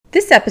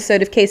This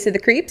episode of Case of the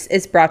Creeps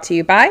is brought to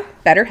you by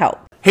BetterHelp.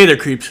 Hey there,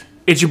 creeps.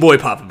 It's your boy,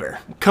 Papa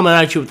Bear, coming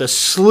at you with a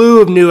slew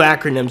of new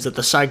acronyms that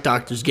the psych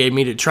doctors gave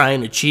me to try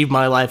and achieve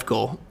my life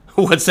goal.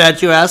 What's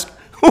that, you ask?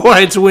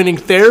 Why, it's winning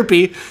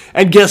therapy.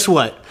 And guess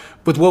what?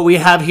 With what we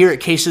have here at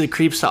Case of the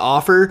Creeps to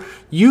offer,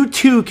 you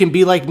too can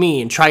be like me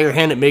and try your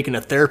hand at making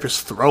a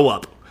therapist throw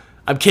up.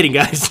 I'm kidding,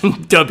 guys.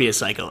 Don't be a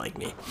psycho like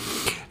me.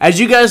 As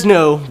you guys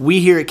know, we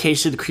here at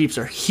Case of the Creeps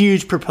are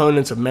huge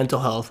proponents of mental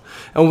health,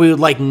 and we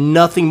would like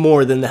nothing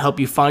more than to help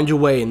you find your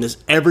way in this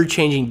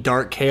ever-changing,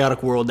 dark,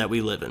 chaotic world that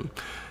we live in.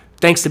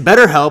 Thanks to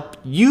BetterHelp,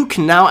 you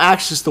can now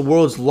access the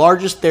world's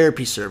largest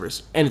therapy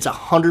service, and it's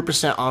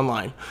 100%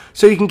 online,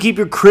 so you can keep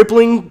your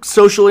crippling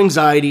social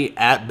anxiety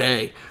at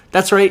bay.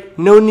 That's right,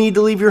 no need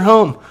to leave your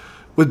home.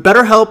 With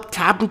BetterHelp,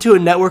 tap into a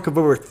network of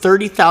over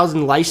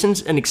 30,000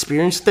 licensed and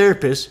experienced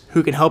therapists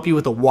who can help you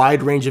with a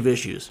wide range of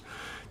issues.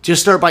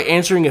 Just start by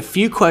answering a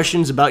few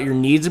questions about your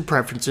needs and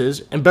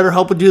preferences, and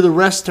BetterHelp will do the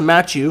rest to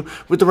match you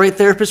with the right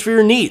therapist for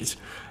your needs.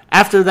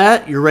 After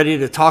that, you're ready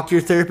to talk to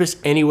your therapist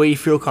any way you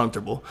feel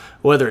comfortable,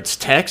 whether it's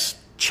text,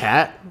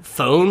 chat,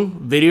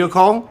 phone, video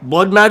call,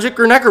 blood magic,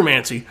 or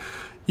necromancy.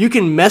 You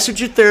can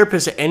message your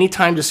therapist at any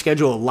time to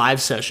schedule a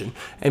live session,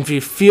 and if you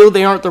feel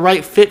they aren't the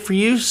right fit for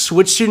you,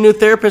 switch to a new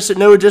therapist at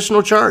no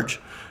additional charge.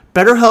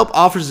 BetterHelp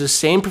offers the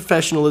same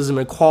professionalism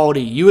and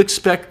quality you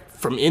expect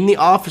from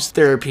in-the-office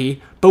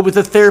therapy, but with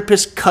a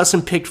therapist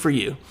custom-picked for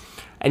you.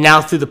 And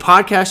now through the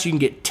podcast, you can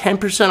get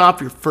 10%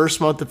 off your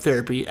first month of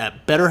therapy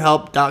at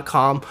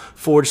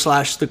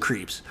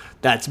betterhelp.com/thecreeps.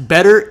 That's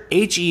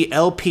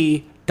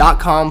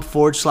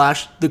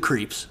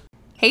betterhelp.com/thecreeps.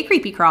 Hey,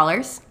 creepy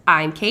crawlers.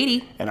 I'm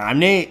Katie. And I'm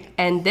Nate.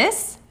 And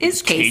this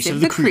is Case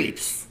of the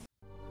Creeps.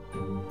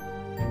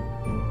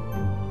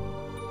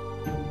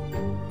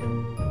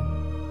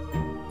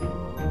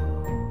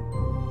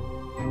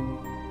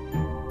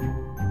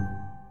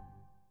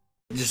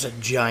 Just a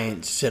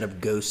giant set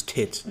of ghost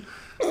tits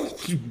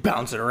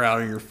bouncing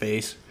around in your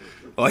face.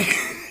 Like,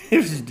 it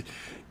was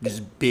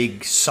this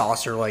big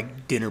saucer,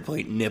 like, dinner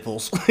plate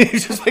nipples.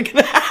 It's just like...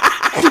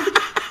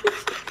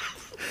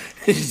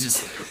 It's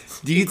just...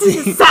 Do you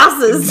think...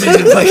 Sauces!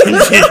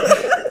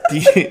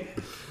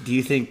 Do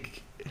you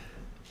think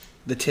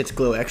the tits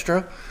glow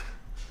extra?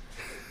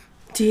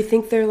 Do you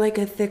think they're like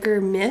a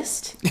thicker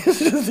mist?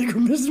 Thicker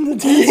mist in the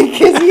tits?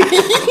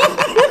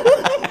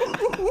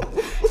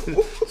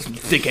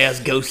 Thick-ass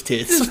ghost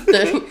tits.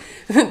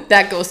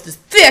 That ghost is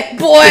thick,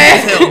 boy!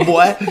 Hell,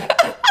 boy.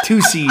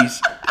 2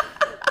 C's.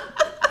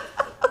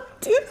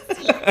 2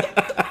 C's.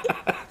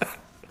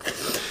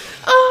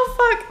 Oh,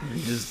 fuck.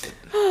 Just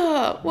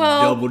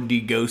well, double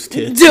D ghost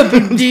tits.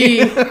 Double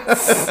D.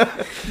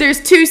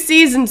 There's 2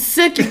 C's in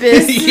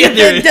succubus. Yeah,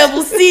 there is.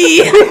 Double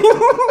C.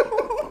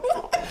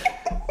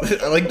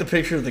 I like the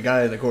picture of the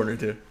guy in the corner,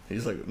 too.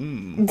 He's like,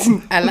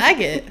 I like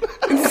it.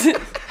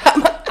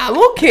 I'm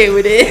okay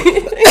with it.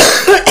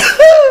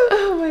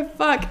 Oh, my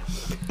fuck.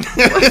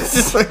 It's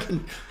just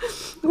fucking...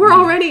 We're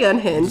already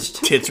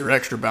unhinged. Tits are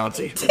extra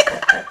bouncy.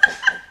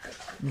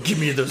 Give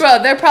me those.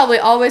 Bro, they're probably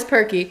always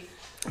perky.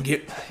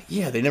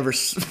 Yeah, they never...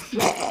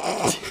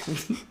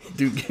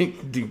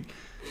 Dude,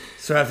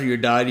 so after you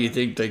die, do you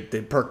think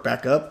they perk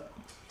back up?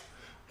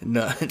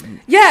 No.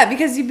 Yeah,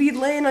 because you'd be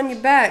laying on your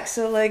back,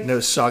 so like... No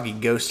soggy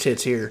ghost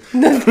tits here.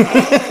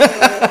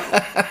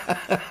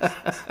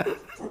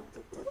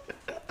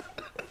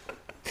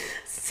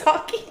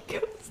 Soggy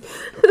ghost.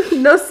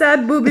 No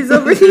sad boobies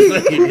over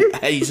here.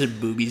 You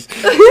said boobies.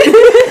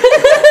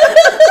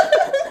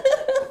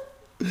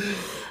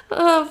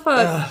 Oh,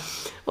 fuck.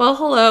 Well,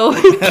 hello.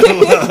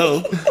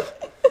 Hello.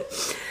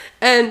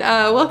 And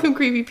welcome,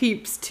 creepy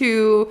peeps,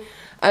 to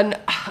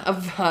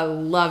I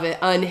love it,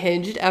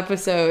 unhinged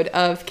episode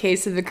of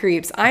Case of the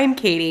Creeps. I'm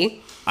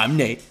Katie. I'm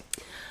Nate.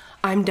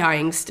 I'm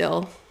dying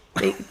still.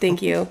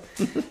 Thank you.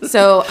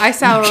 So I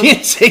sound... You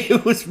can't say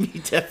it was me,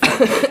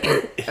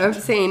 definitely. I'm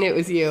saying it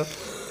was you.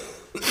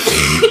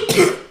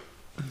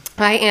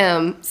 I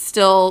am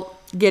still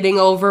getting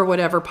over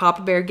whatever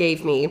Papa Bear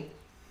gave me.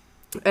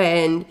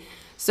 And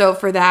so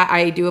for that,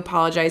 I do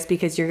apologize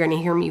because you're going to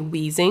hear me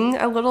wheezing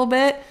a little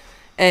bit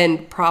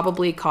and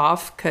probably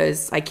cough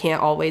because I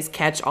can't always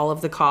catch all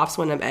of the coughs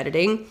when I'm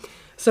editing.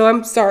 So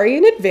I'm sorry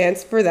in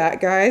advance for that,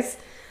 guys.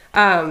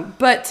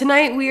 But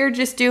tonight we are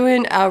just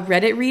doing a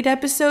Reddit read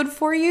episode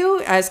for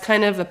you as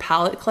kind of a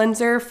palate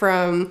cleanser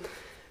from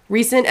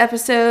recent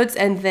episodes.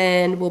 And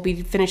then we'll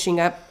be finishing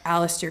up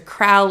Aleister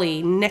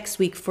Crowley next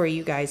week for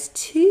you guys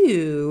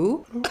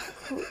too.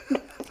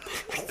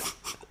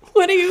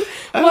 What are you...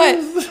 What?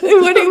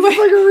 What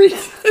are you...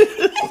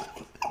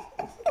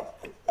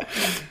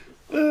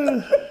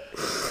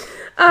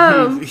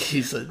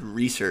 He said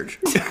research.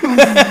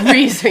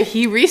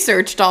 He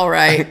researched all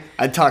right.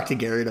 I talked to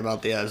Garrett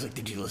about that. I was like,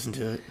 did you listen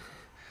to it?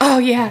 Oh,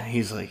 yeah.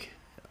 He's like,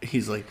 I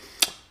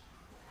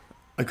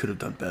could have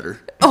done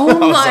better. Oh,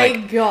 my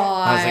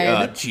God. I was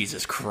like, oh,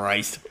 Jesus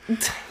Christ.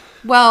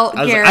 Well,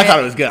 Garrett... I thought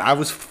it was good. I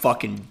was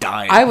fucking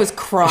dying. I was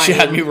crying. She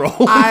had me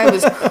roll. I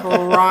was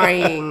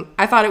crying.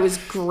 I thought it was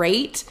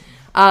great.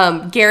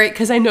 Garrett,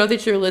 because I know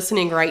that you're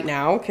listening right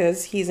now,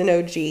 because he's an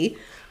OG.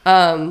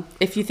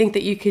 If you think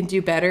that you can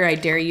do better, I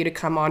dare you to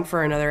come on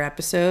for another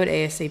episode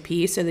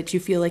ASAP so that you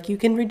feel like you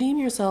can redeem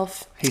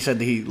yourself. He said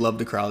that he loved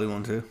the Crowley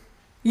one too.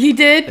 You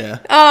did? Yeah.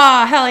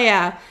 Oh, hell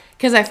yeah.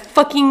 Because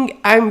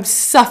I'm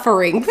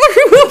suffering.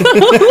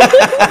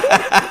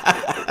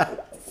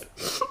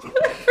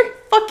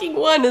 Fucking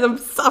one, and I'm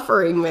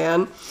suffering,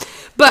 man.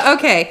 But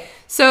okay,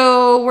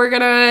 so we're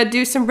gonna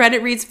do some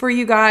Reddit reads for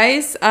you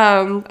guys.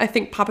 I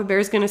think Papa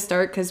Bear's gonna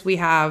start because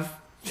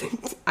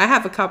I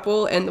have a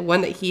couple, and the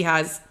one that he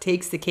has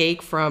takes the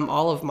cake from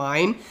all of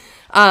mine.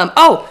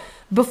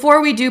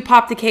 Before we do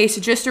pop the case,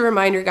 just a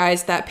reminder,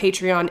 guys, that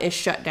Patreon is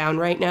shut down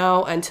right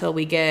now until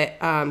we get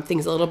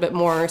things a little bit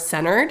more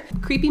centered.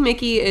 Creepy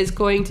Mickey is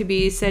going to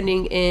be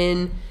sending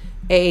in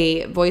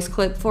a voice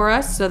clip for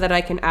us so that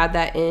I can add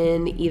that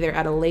in either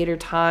at a later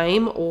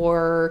time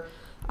or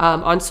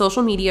on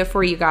social media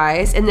for you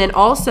guys. And then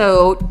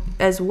also,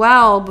 as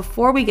well,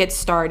 before we get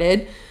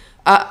started,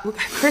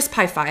 crisp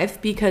high five,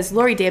 because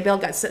Lori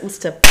Daybell got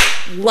sentenced to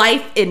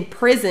life in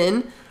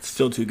prison.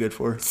 Still too good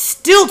for her.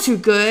 Still too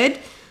good.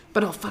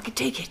 But I'll fucking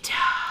take it.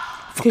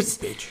 Fucking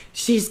bitch.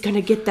 She's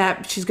gonna get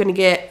that. She's gonna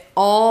get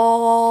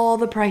all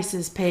the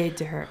prices paid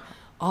to her.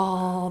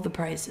 All the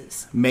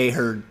prices.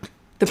 The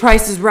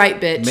price is right,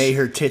 bitch. May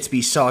her tits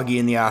be soggy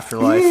in the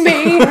afterlife.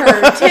 May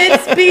her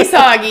tits be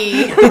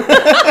soggy.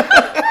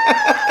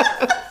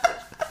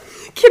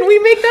 Can we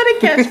make that a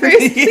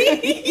catchphrase,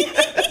 please?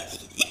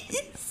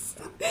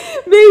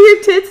 May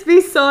your tits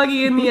be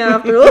soggy in the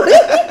afterlife.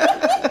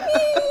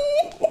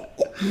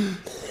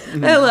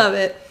 I love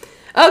it.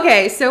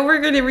 Okay, so we're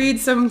going to read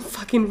some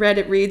fucking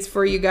Reddit reads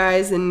for you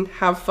guys and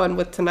have fun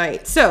with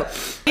tonight. So,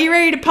 are you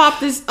ready to pop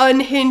this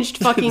unhinged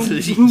fucking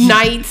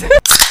night?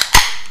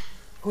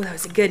 Oh, that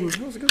was a good one.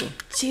 That was a good one.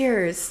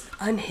 Cheers.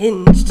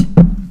 Unhinged.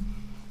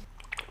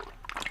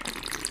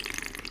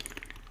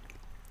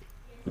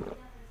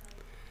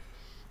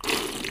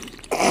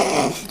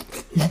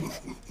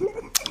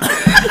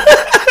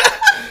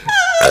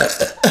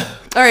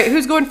 All right,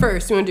 who's going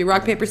first? You want to do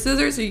rock, paper,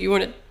 scissors, or you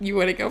want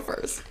to go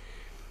first?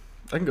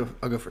 I'll go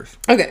first.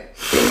 Okay.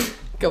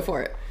 Go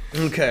for it.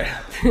 Okay.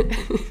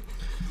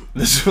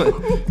 This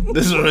one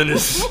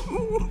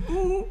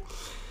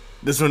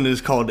is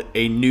called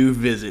A New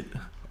Visit.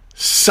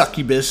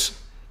 Succubus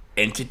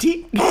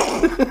entity?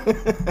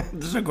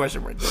 There's no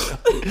question right there.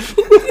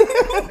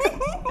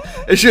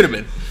 It should have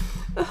been.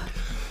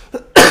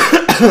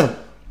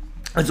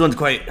 This one's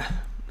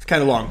it's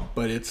kind of long,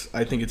 but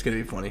I think it's going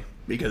to be funny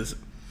because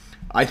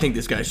I think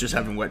this guy's just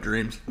having wet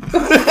dreams.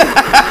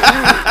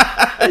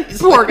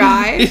 Poor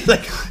guy. He's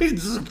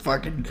a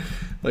fucking,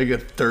 like a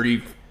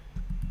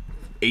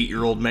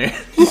 38-year-old man.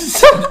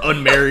 He's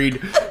unmarried.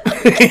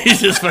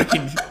 He's just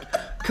fucking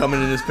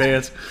coming in his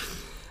pants.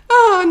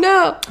 Oh,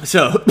 no.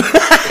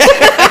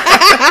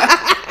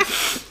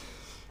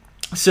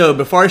 So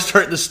before I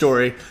start the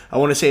story, I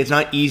want to say it's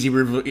not easy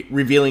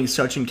revealing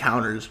such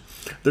encounters.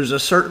 There's a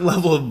certain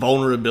level of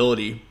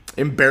vulnerability,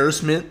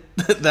 embarrassment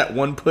that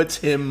one puts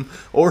him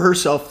or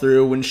herself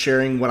through when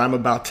sharing what I'm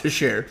about to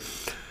share.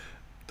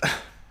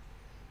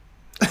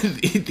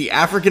 The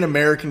African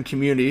American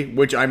community,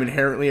 which I'm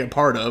inherently a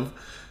part of,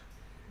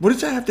 what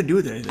does that have to do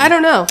with anything? I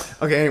don't know.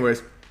 Okay,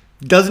 anyways,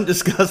 doesn't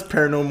discuss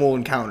paranormal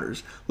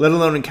encounters, let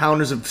alone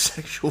encounters of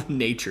sexual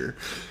nature.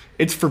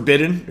 It's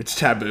forbidden, it's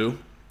taboo.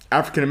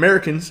 African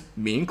Americans,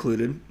 me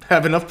included,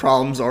 have enough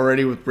problems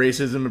already with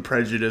racism and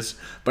prejudice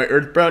by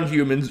earthbound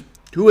humans.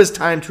 Who has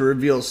time to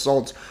reveal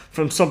assaults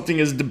from something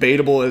as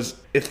debatable as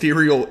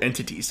ethereal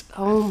entities?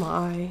 Oh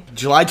my.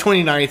 July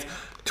 29th,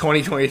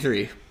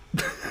 2023.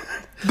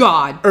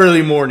 God.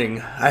 Early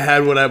morning, I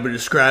had what I would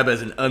describe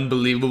as an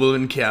unbelievable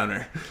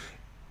encounter.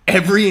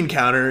 Every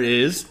encounter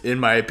is, in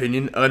my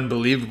opinion,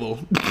 unbelievable.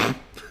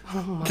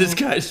 Oh, this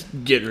guy's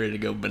getting ready to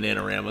go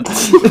Bananarama.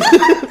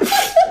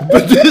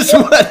 But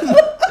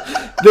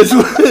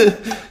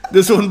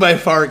this one by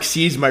far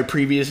exceeds my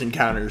previous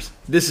encounters.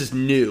 This is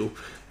new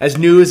as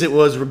it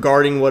was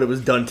regarding what it was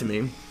done to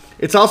me.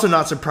 It's also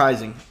not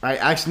surprising. I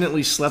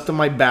accidentally slept on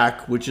my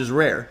back, which is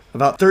rare.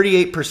 About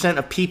 38%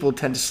 of people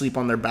tend to sleep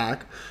on their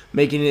back,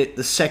 making it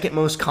the second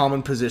most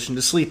common position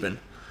to sleep in.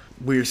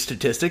 Weird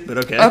statistic, but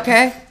okay.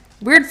 Okay.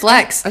 Weird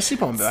flex. I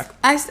sleep on my back.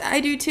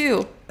 I do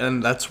too.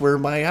 And that's where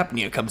my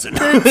apnea comes in.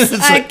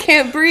 I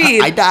can't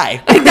breathe. I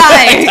die. I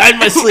die. I die in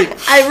my sleep.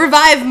 I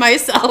revive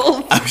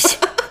myself.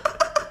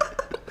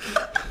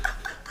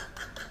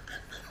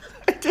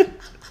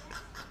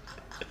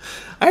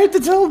 I had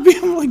to tell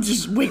people, like,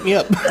 just wake me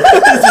up.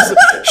 Just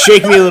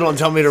shake me a little and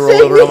tell me to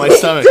roll over on my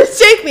stomach.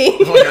 Just shake me.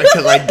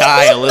 Because I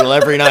die a little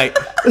every night.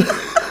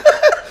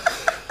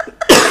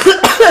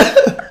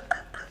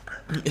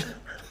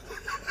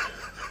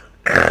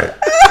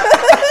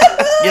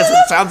 Yes,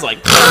 it sounds like.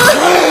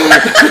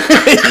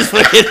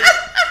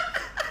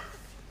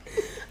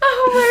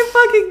 Oh my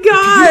fucking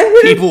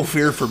god. People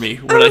fear for me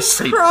when I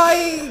sleep.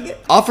 Crying.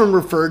 Often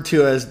referred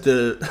to as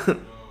the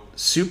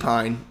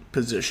supine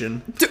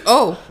position.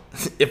 Oh.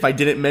 If I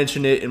didn't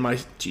mention it in my...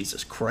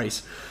 Jesus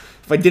Christ.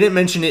 If If I didn't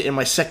mention it in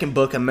my second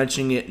book, I'm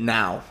mentioning it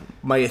now.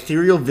 My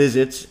ethereal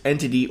visits,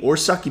 entity, or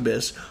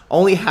succubus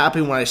only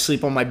happen when I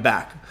sleep on my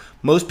back.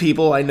 Most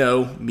people I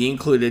know, me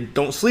included,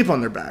 don't sleep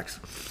on their backs.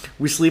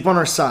 We sleep on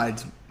our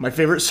sides. My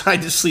favorite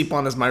side to sleep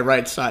on is my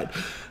right side.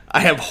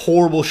 I have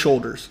horrible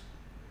shoulders.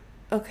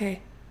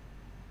 Okay.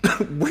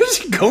 Where's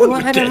he going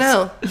with I don't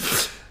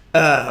this?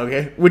 know.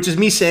 Okay. Which is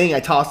me saying I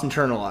toss and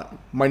turn a lot.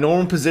 My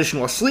normal position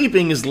while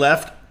sleeping is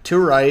left to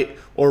right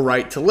or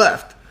right to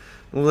left.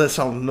 Well, that's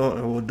how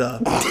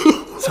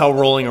that's how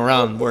rolling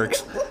around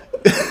works.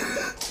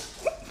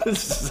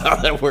 This is how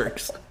that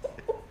works.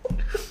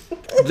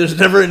 There's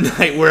never a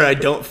night where I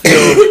don't feel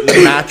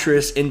the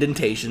mattress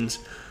indentations,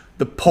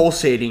 the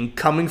pulsating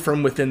coming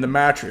from within the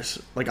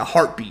mattress, like a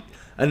heartbeat,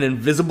 an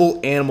invisible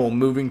animal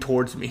moving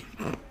towards me.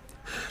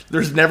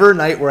 There's never a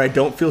night where I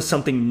don't feel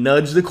something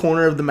nudge the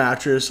corner of the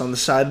mattress on the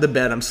side of the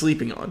bed I'm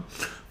sleeping on,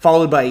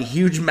 followed by a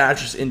huge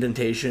mattress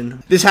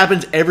indentation. This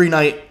happens every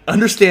night.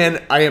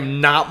 Understand, I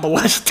am not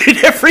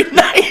molested every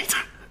night.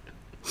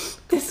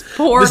 This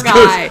poor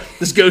guy.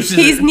 This ghost is...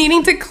 He's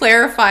needing to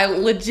clarify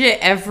legit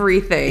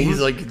everything. He's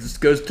like, this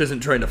ghost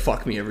isn't trying to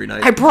fuck me every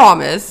night. I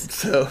promise.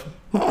 So...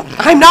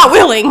 I'm not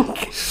willing.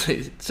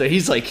 So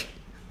he's like...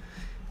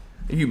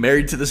 Are you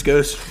married to this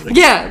ghost? Like,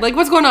 yeah, like,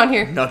 what's going on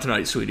here? Not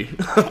tonight, sweetie.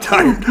 I'm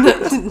tired.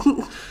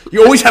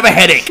 You always have a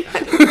headache.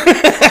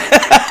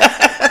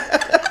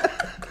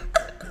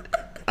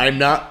 I'm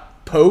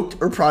not poked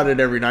or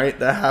prodded every night.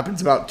 That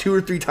happens about 2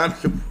 or 3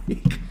 times a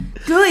week.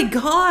 Good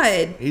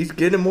God. He's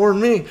getting more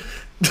than me.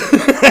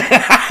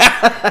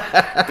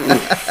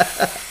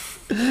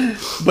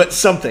 But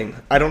something,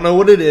 I don't know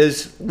what it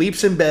is,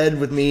 leaps in bed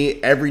with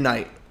me every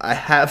night. I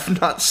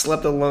have not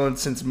slept alone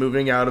since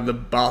moving out of the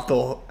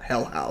Bothell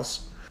hell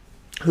house.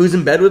 Who's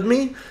in bed with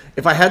me?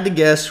 If I had to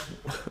guess,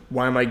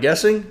 why am I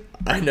guessing?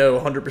 I know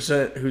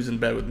 100% who's in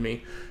bed with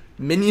me.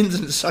 Minions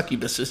and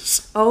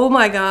succubuses. Oh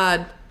my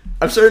God.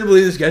 I'm starting to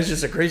believe this guy's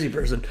just a crazy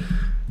person.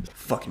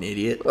 Fucking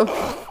idiot.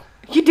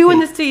 You doing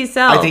this to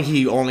yourself. I think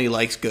he only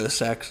likes ghost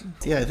sex.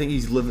 Yeah, I think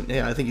he's living.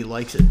 Yeah, I think he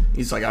likes it.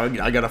 He's like,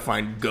 I gotta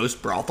find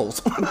ghost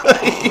brothels.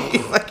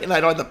 And I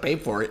don't have to pay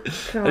for it.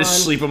 God. I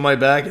just sleep on my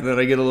back, and then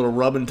I get a little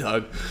rub and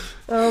tug.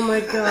 Oh my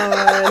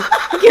God.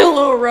 Get a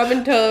little rub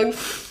and tug.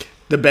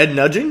 The bed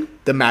nudging,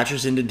 the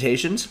mattress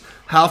indentations.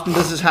 How often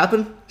does this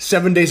happen?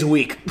 7 days a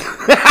week.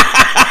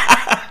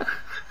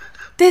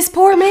 This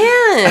poor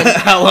man.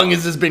 How long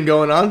has this been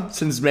going on?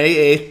 Since May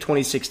 8th,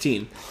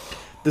 2016.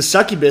 The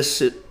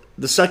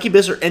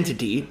succubus or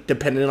entity,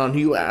 depending on who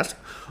you ask,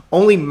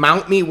 only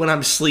mount me when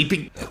I'm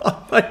sleeping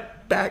on my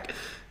back.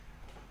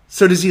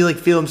 So does he like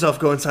feel himself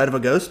go inside of a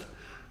ghost?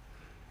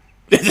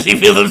 Does he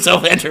feel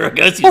himself enter a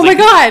ghost? Oh my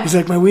God. He's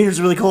like, my wiener's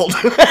really cold.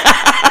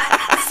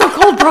 It's so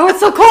cold, bro. It's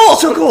so cold.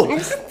 So cold.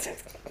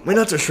 My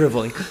nuts are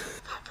shriveling.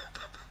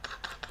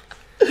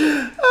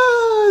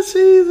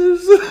 See,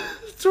 there's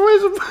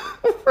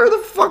where the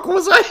fuck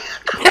was I?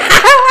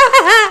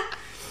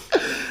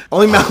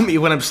 Only mount me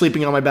when I'm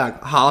sleeping on my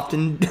back. How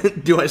often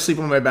do I sleep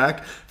on my back?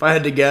 If I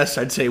had to guess,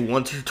 I'd say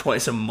once or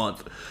twice a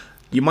month.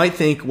 You might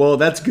think, well,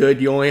 that's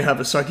good. You only have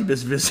a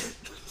succubus visit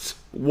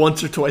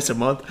once or twice a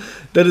month.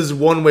 That is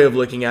one way of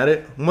looking at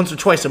it. Once or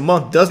twice a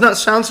month does not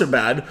sound so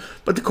bad,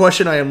 but the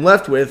question I am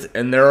left with,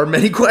 and there are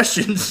many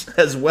questions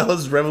as well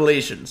as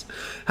revelations.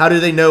 How do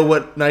they know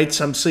what nights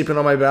I'm sleeping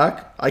on my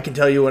back? I can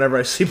tell you whenever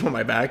I sleep on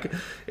my back.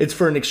 It's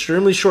for an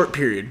extremely short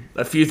period.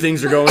 A few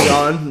things are going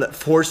on that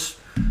force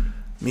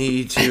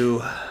me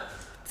to...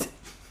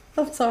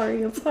 I'm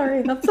sorry.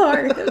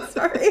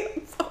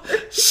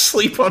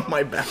 Sleep on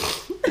my back.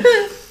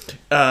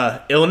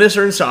 Illness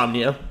or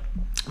insomnia.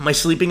 My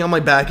sleeping on my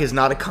back is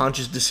not a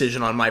conscious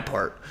decision on my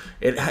part.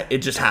 It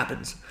just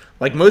happens.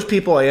 Like most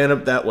people, I end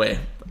up that way.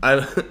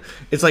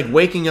 It's like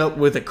waking up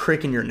with a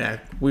crick in your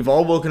neck. We've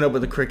all woken up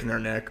with a crick in our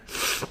neck.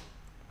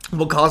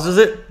 What causes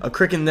it? A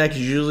crick in the neck is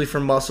usually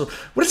from muscle.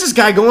 What is this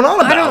guy going on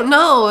about? I don't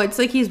know. It's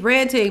like he's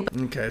ranting.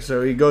 Okay,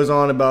 so he goes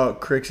on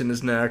about cricks in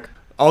his neck.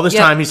 All this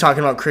time he's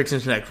talking about cricks in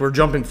his neck. We're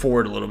jumping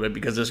forward a little bit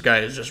because this guy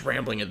is just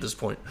rambling at this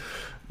point.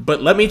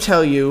 But let me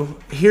tell you,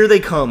 here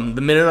they come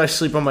the minute I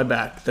sleep on my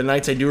back, the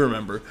nights I do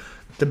remember.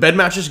 The bed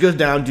mattress goes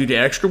down due to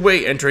extra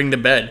weight entering the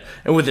bed,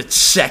 and within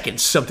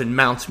seconds, something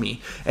mounts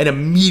me and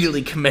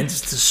immediately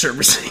commences to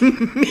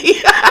servicing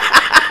me.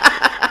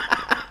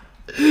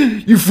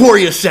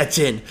 Euphoria sets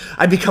in.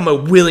 I become a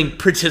willing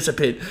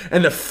participant,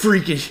 and the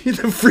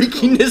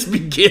freakiness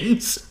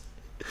begins.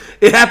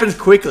 It happens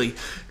quickly,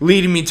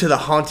 leading me to the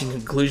haunting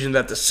conclusion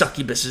that the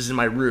succubus is in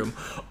my room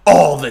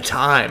all the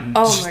time.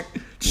 Oh my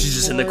She's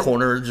just in the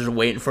corner, just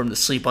waiting for him to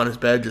sleep on his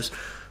bed, just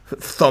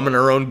thumbing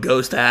her own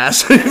ghost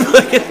ass.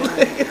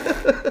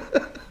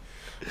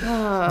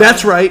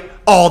 That's right,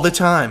 all the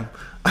time.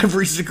 I've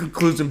reached a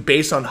conclusion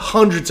based on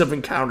hundreds of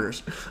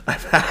encounters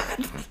I've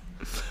had.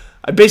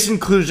 Based on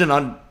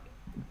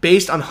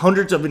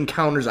hundreds of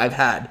encounters I've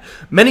had,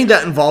 many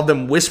that involve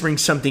them whispering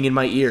something in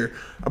my ear.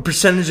 A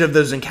percentage of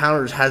those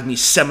encounters has me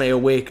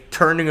semi-awake,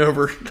 turning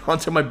over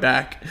onto my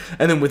back,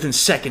 and then within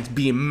seconds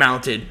being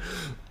mounted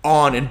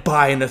on and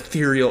by an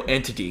ethereal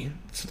entity.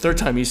 It's the third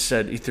time he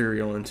said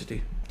ethereal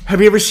entity.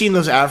 Have you ever seen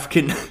those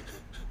African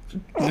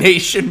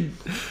Nation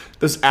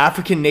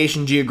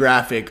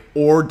Geographic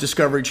or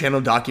Discovery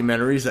Channel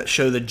documentaries that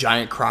show the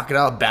giant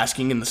crocodile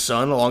basking in the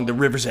sun along the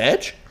river's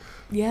edge?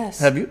 Yes.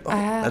 Have you? Oh, I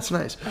have. That's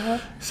nice.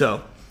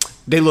 So,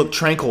 they look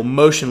tranquil,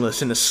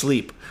 motionless, and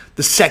asleep.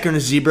 The second a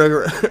zebra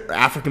or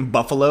African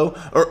buffalo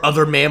or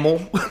other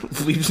mammal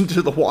leaps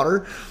into the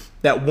water,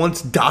 that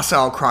once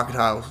docile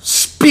crocodile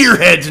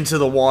spearheads into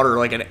the water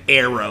like an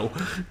arrow.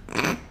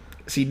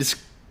 Is he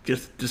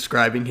just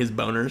describing his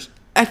boners?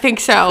 I think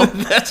so.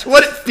 That's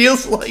what it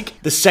feels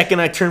like. The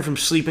second I turn from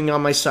sleeping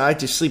on my side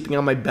to sleeping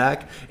on my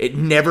back, it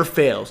never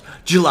fails.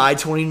 July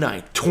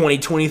 29th,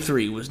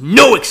 2023 was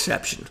no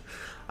exception.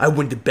 I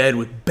went to bed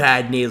with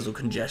bad nasal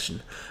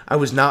congestion. I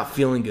was not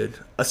feeling good.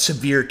 A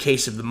severe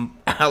case of the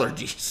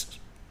allergies.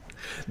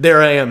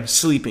 There I am,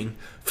 sleeping,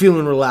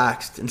 feeling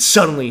relaxed, and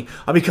suddenly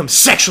I become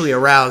sexually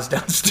aroused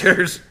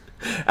downstairs.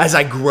 As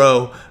I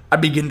grow, I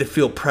begin to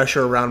feel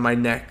pressure around my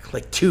neck,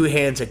 like two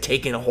hands had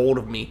taken a hold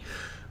of me.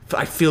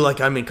 I feel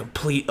like I'm in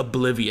complete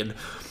oblivion.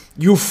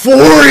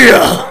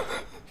 Euphoria!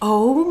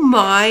 Oh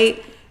my.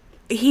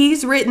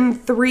 He's written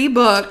 3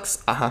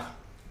 books. Uh-huh.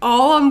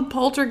 All on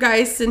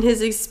poltergeists and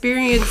his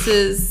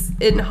experiences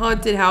in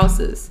haunted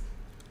houses.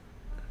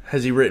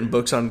 Has he written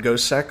books on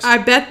ghost sex? I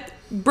bet,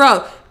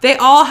 bro, they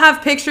all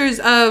have pictures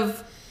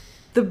of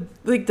the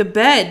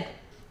bed.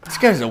 This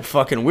guy's a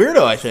fucking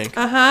weirdo, I think.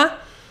 Uh-huh.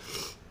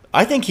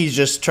 I think he's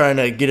just trying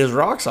to get his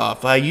rocks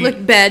off.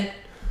 Look, bed.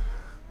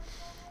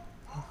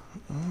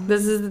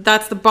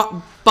 That's the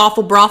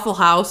Boffle Brothel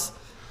house.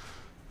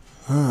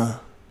 Huh.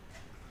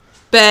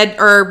 Bed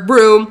or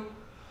room.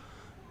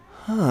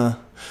 Huh.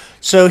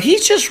 So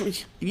he's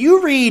just,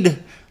 you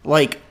read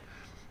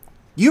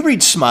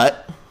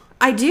smut.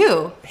 I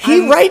do.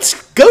 He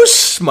writes ghost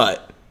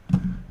smut.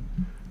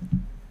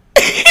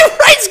 He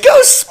writes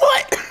ghost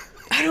smut.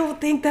 I don't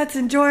think that's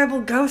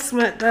enjoyable ghost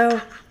smut, though.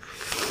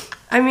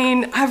 I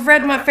mean, I've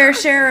read my fair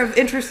share of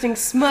interesting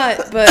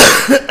smut, but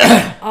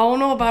I don't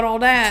know about all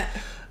that.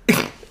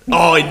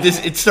 Oh,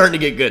 it's starting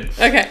to get good.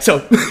 Okay.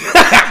 So,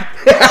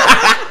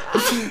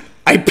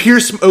 I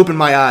pierce open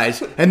my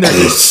eyes, and there's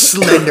a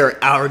slender,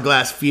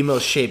 hourglass,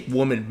 female-shaped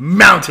woman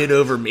mounted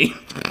over me.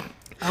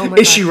 Oh my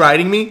Is God. she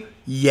riding me?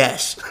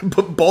 Yes,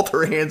 but both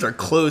her hands are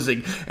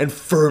closing and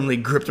firmly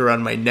gripped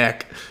around my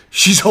neck.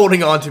 She's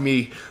holding on to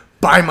me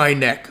by my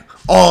neck.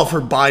 All of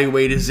her body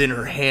weight is in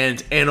her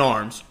hands and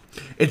arms.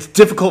 It's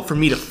difficult for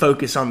me to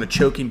focus on the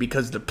choking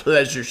because the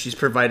pleasure she's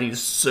providing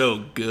is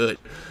so good.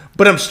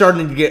 But I'm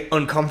starting to get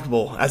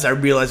uncomfortable as I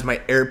realize my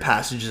air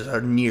passages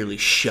are nearly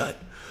shut.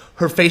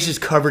 Her face is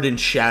covered in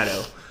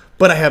shadow,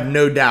 but I have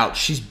no doubt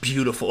she's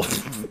beautiful.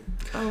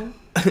 Oh.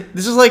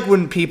 This is like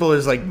when people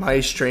is like my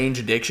strange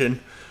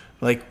addiction.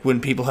 Like when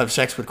people have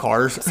sex with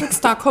cars. It's like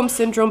Stockholm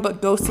Syndrome,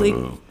 but ghostly.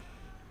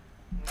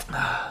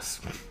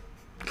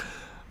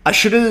 I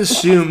shouldn't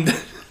assume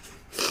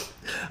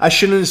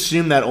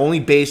that only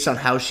based on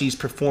how she's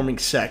performing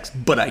sex,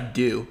 but I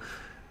do.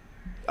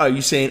 Are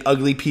you saying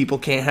ugly people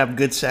can't have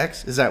good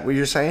sex? Is that what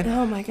you're saying?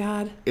 Oh my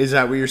God. Is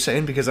that what you're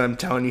saying? Because I'm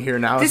telling you here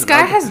now. This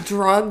guy has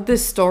drugged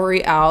this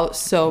story out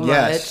so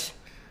Yes.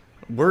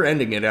 much. We're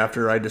ending it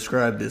after I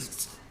describe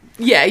this.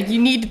 Yeah, you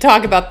need to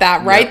talk about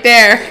that right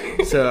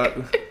there.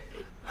 So,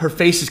 her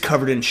face is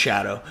covered in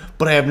shadow,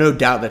 but I have no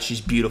doubt that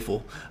she's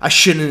beautiful. I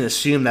shouldn't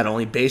assume that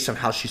only based on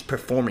how she's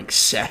performing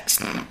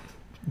sex.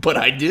 But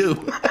I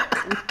do.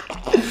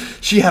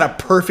 She had a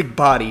perfect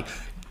body,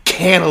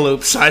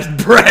 cantaloupe-sized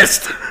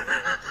breast,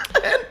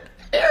 and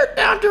hair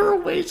down to her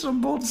waist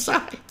on both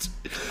sides.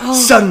 Oh.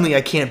 Suddenly,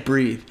 I can't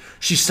breathe.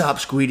 She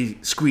stops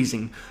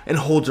squeezing and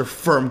holds her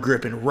firm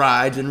grip and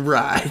rides and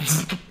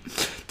rides.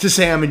 To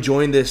say I'm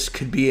enjoying this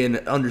could be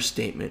an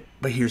understatement,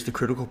 but here's the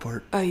critical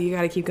part. Oh, you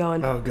gotta keep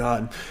going. Oh,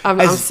 God. I'm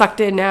sucked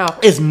in now.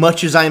 As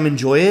much as I'm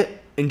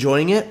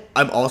enjoying it,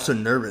 I'm also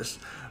nervous.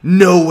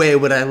 No way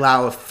would I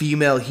allow a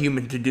female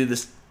human to do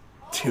this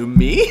to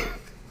me.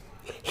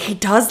 He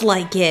does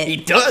like it. He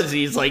does.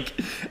 He's like,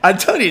 I'm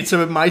telling you, it's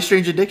my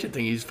strange addiction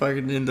thing. He's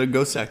fucking into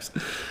ghost sex.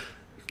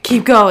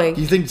 Keep going.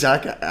 You think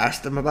Zach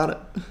asked him about it?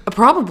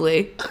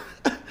 Probably.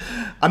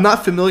 I'm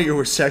not familiar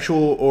with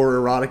sexual or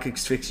erotic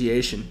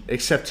asphyxiation,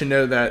 except to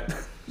know that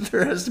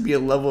there has to be a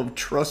level of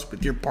trust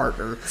with your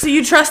partner. So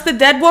you trust the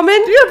dead woman?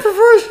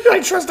 Yeah,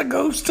 I trust a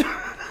ghost.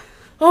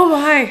 Oh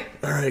my.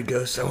 All right,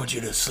 ghost, I want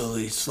you to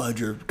slowly slide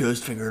your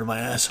ghost finger into my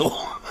asshole.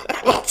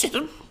 I want you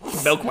to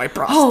milk my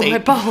prostate. Oh, my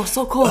butthole,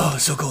 so cold. Oh,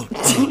 so cold.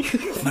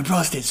 Oh, my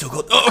prostate's so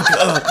cold.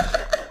 Oh,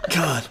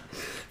 God.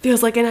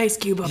 Feels like an ice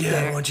cube up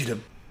there. Yeah, I want you to...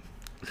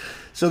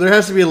 So there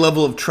has to be a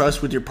level of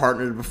trust with your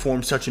partner to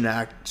perform such an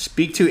act.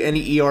 Speak to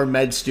any ER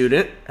med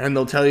student, and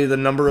they'll tell you the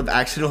number of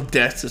accidental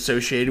deaths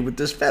associated with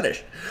this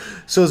fetish.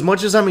 So as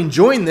much as I'm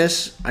enjoying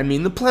this, I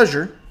mean the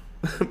pleasure,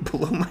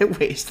 below my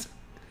waist,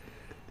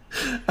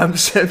 I'm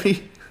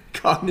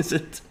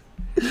semi-cognizant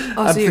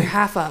Oh, so you're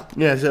half up.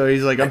 Yeah, so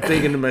he's like, I'm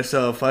thinking to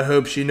myself, I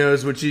hope she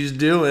knows what she's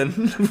doing,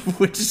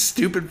 which is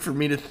stupid for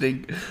me to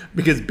think,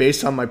 because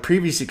based on my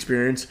previous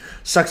experience,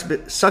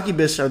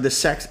 succubus are the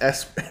sex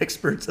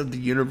experts of the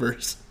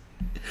universe.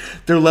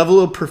 Their level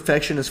of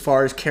perfection as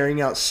far as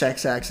carrying out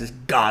sex acts is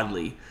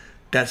godly.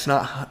 That's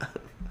not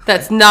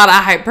a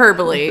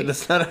hyperbole.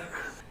 That's not a...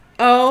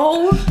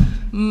 Oh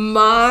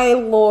my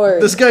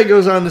lord. This guy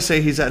goes on to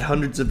say he's had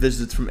hundreds of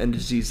visits from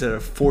entities that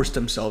have forced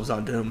themselves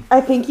onto him.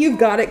 I think you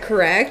got it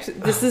correct.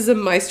 This is a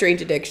My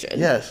Strange Addiction.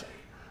 Yes.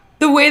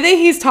 The way that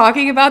he's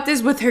talking about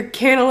this with her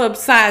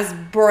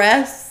cantaloupe-sized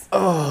breasts.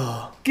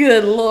 Oh.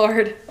 Good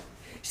lord.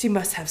 She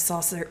must have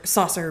saucer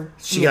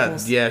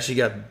nipples. She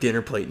got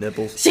dinner plate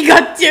nipples. She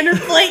got dinner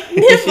plate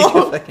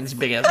nipples. Fucking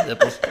big ass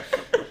nipples.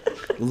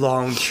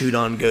 Long chewed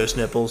on ghost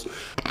nipples.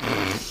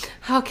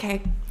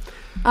 Okay.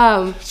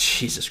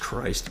 Jesus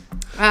Christ.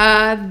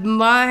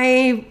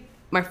 My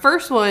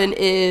first one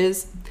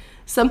is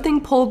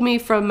something pulled me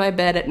from my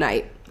bed at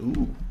night.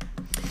 Ooh.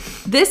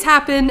 This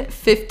happened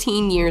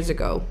 15 years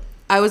ago.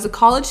 I was a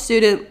college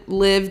student,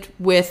 lived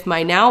with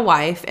my now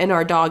wife and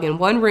our dog in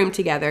one room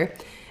together,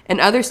 and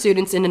other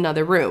students in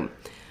another room.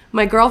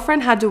 My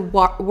girlfriend had to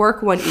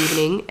work one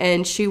evening,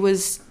 and she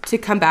was to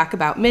come back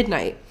about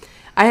midnight.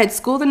 I had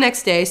school the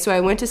next day, so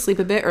I went to sleep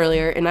a bit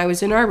earlier, and I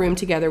was in our room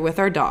together with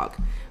our dog.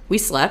 We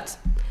slept.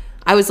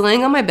 I was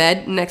laying on my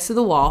bed next to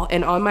the wall,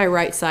 and on my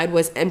right side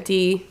was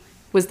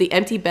the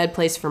empty bed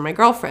place for my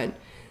girlfriend.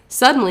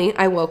 Suddenly,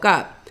 I woke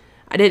up.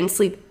 I didn't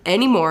sleep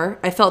anymore.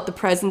 I felt the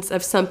presence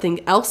of something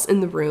else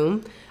in the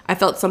room. I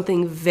felt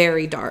something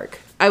very dark.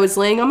 I was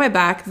laying on my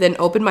back, then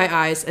opened my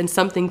eyes, and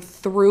something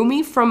threw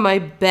me from my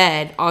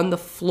bed on the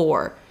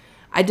floor.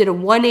 I did a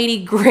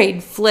 180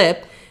 grade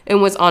flip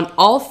and was on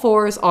all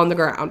fours on the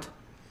ground.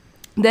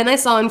 Then I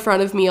saw in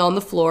front of me on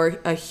the floor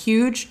a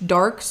huge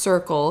dark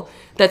circle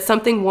that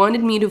something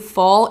wanted me to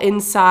fall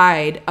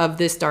inside of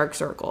this dark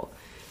circle.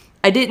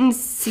 I didn't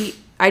see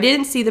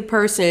the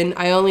person.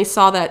 I only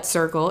saw that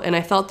circle, and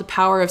I felt the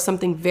power of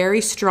something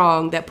very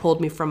strong that pulled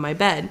me from my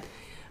bed.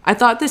 I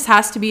thought this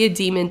has to be a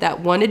demon that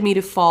wanted me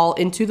to fall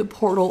into the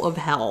portal of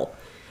hell.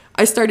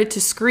 I started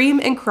to scream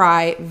and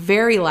cry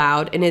very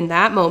loud, and in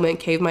that moment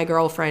came my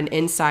girlfriend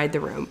inside the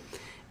room.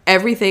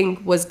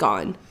 Everything was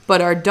gone, but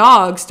our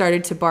dog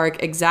started to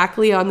bark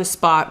exactly on the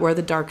spot where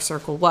the dark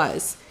circle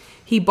was.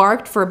 He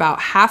barked for about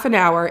half an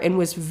hour and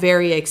was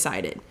very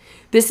excited.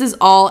 This is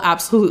all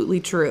absolutely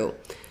true.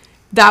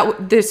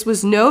 This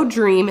was no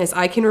dream, as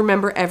I can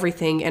remember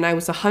everything, and I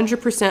was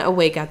 100%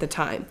 awake at the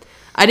time.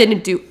 I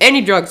didn't do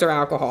any drugs or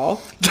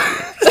alcohol.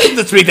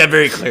 Let's make that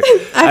very clear.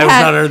 I was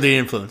not under the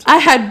influence. I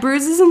had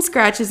bruises and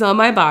scratches on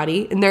my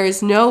body, and there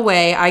is no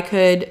way I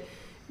could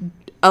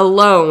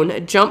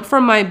alone jump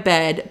from my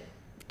bed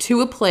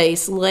to a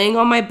place, laying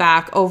on my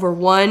back over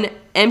one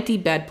empty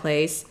bed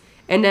place,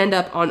 and end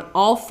up on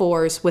all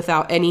fours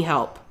without any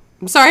help.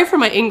 I'm sorry for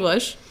my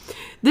English.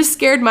 This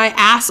scared my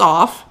ass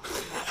off.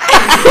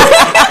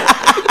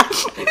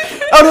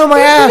 Oh no, my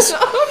ass! Oh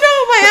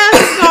no, my ass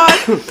is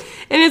gone.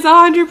 And it's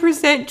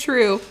 100%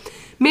 true.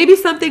 Maybe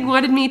something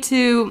wanted me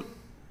to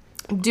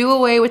do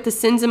away with the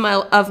sins of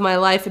my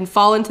life and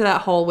fall into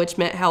that hole, which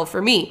meant hell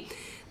for me.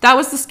 That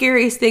was the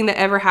scariest thing that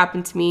ever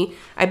happened to me.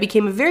 I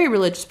became a very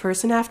religious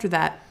person after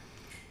that.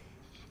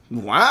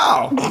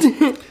 Wow.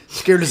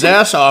 Scared his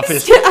ass off. I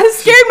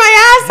scared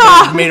my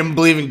ass off. Made him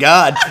believe in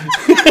God.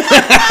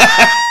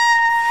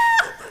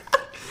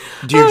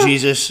 Dear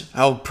Jesus,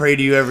 I'll pray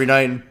to you every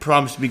night and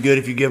promise to be good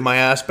if you give my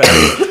ass back.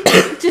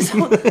 Just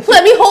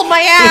let me hold my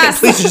ass.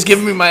 Please just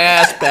give me my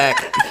ass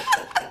back.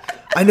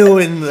 I know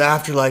in the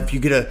afterlife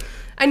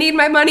I need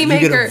my money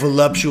maker. You get a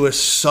voluptuous,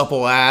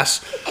 supple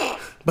ass,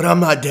 but I'm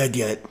not dead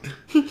yet.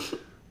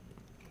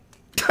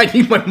 I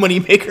need my money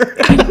maker.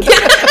 I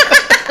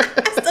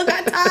still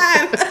got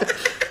time.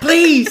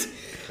 Please.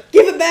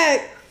 Give it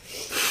back.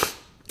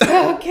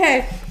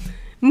 Okay.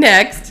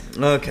 Next.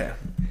 Okay.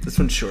 This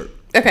one's short.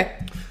 Okay.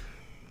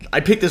 I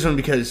picked this one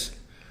because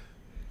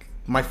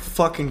my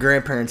fucking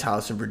grandparents'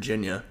 house in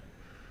Virginia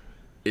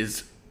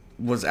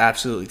was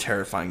absolutely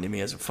terrifying to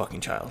me as a fucking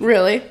child.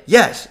 Really?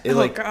 Yes. It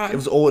God. It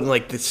was old and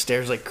like the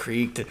stairs like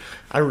creaked. And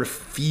I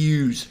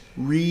refused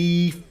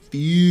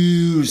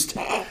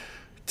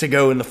to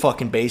go in the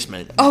fucking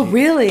basement. Oh,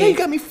 really? Yeah, you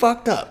got me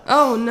fucked up.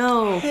 Oh,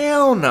 no.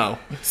 Hell no.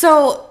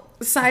 So,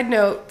 side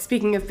note,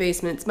 speaking of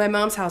basements, my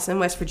mom's house in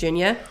West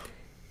Virginia,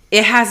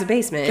 it has a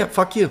basement. Yeah,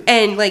 fuck you.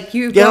 And like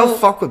I don't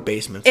fuck with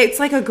basements. It's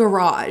like a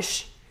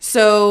garage.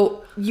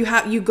 So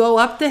you go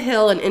up the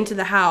hill and into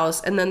the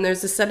house, and then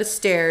there's a set of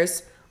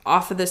stairs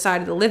off of the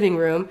side of the living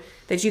room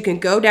that you can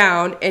go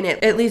down, and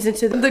it leads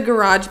into the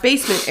garage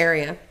basement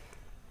area.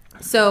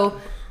 So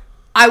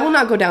I will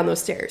not go down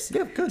those stairs.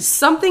 Yeah, good.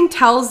 Something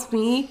tells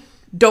me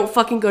don't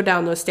fucking go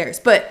down those stairs.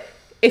 But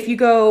if you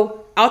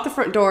go out the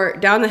front door,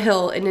 down the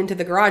hill, and into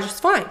the garage, it's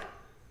fine.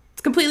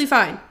 It's completely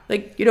fine.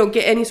 Like, you don't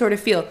get any sort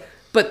of feel.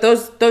 But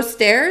those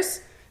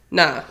stairs,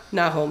 nah,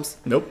 Holmes.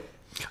 Nope.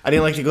 I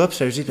didn't like to go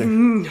upstairs either.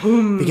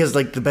 Because,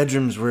 like, the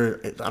bedrooms were...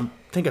 I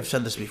think I've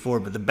said this before,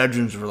 but the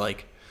bedrooms were,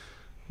 like,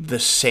 the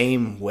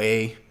same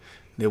way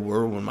they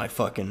were when my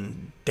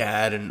fucking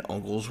dad and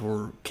uncles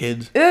were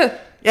kids. Ugh.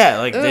 Yeah,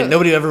 like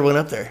nobody ever went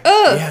up there.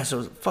 Ugh. Yeah,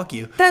 so fuck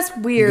you. That's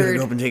weird. You gotta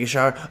go up and take a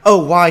shower.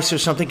 Oh, why? So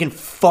something can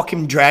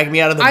fucking drag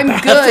me out of the bathroom?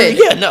 I'm good.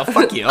 Yeah, no,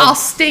 fuck you. I'll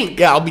stink.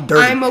 Yeah, I'll be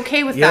dirty. I'm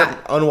okay with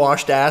that.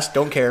 Unwashed ass,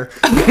 don't care.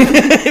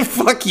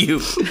 Fuck you.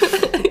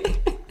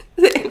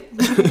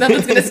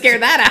 Nothing's gonna scare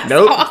that ass off.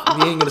 Nope,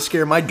 you ain't gonna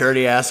scare my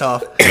dirty ass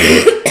off.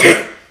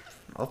 Shit.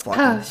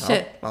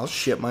 I'll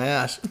shit my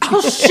ass.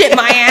 I'll shit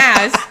my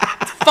ass.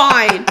 It's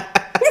fine.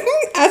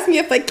 Ask me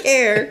if I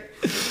care.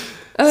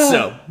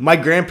 So, my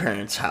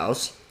grandparents'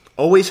 house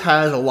always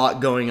has a lot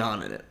going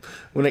on in it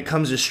when it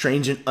comes to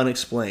strange and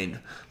unexplained.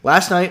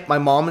 Last night, my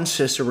mom and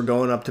sister were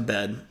going up to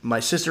bed. My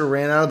sister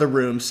ran out of the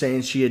room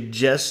saying she had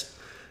just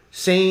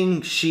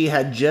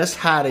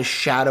had a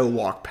shadow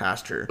walk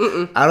past her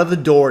out of the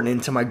door and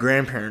into my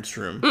grandparents'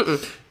 room.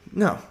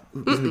 No,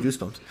 it gives me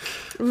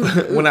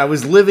goosebumps. When I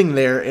was living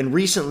there and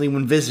recently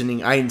when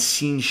visiting, I had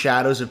seen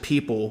shadows of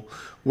people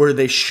where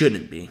they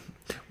shouldn't be.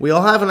 We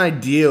all have an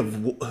idea of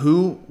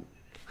who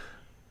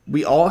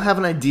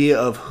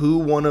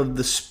one of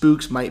the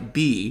spooks might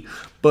be,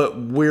 but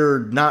we're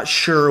not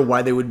sure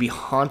why they would be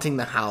haunting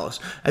the house,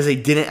 as they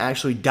didn't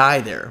actually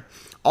die there.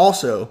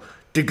 Also,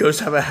 do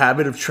ghosts have a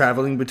habit of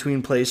traveling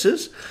between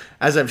places?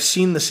 As I've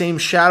seen the same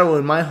shadow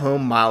in my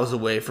home miles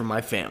away from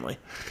my family.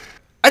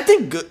 I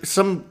think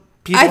some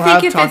people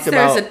have talked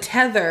about... there's a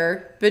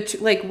tether,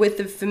 like with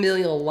the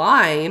familial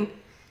line,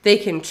 they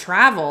can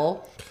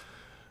travel.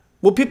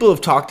 Well, people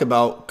have talked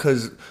about,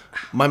 because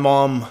my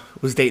mom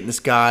was dating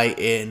this guy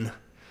in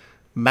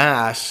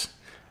Mass,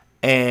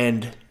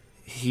 and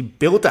he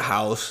built a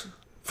house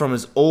from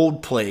his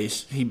old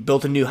place. He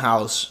built a new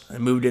house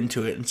and moved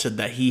into it and said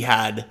that he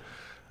had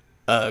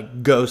a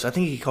ghost. I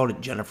think he called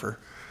it Jennifer.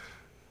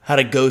 Had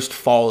a ghost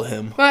follow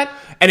him. What?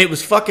 And it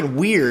was fucking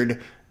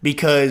weird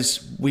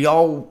because we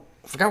all,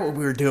 I forgot what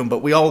we were doing, but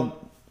we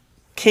all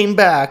came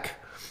back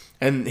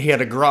and he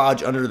had a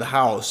garage under the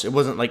house. It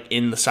wasn't like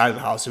in the side of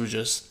the house. It was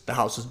just, the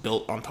house was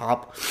built on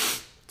top.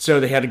 So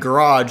they had a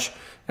garage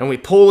and we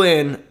pull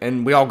in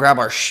and we all grab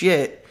our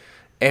shit,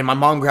 and my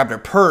mom grabbed her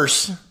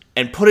purse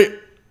and put it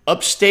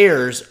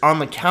upstairs on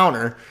the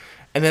counter.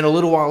 And then a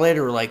little while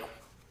later, we're like,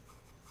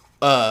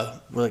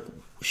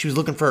 she was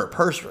looking for her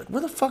purse. We're like,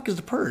 where the fuck is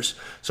the purse?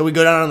 So we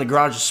go down in the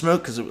garage to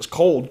smoke because it was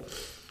cold.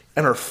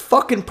 And her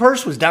fucking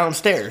purse was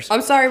downstairs.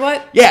 I'm sorry,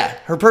 what? Yeah,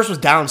 her purse was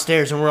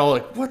downstairs. And we're all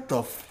like, what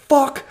the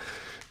fuck?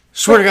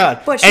 Swear to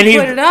God. But she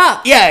put it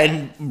up. Yeah,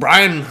 and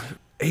Brian,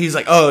 he's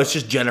like, oh, it's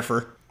just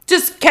Jennifer.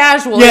 Just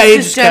casual. Yeah,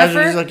 it's just Jennifer.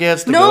 Casual. He's like, yeah,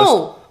 it's the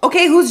ghost.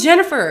 Okay, who's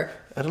Jennifer?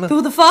 I don't know.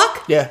 Who the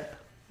fuck? Yeah.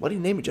 Why do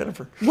you name it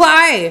Jennifer?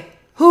 Why?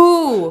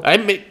 Who?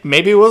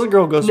 Maybe it was a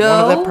girl ghost.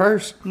 No. One of that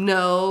purse.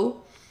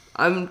 No.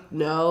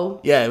 No.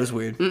 Yeah, it was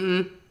weird.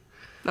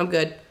 I'm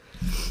good.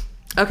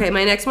 Okay,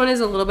 my next one is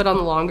a little bit on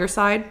the longer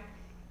side.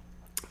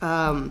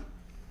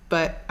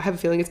 But I have a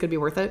feeling it's going to be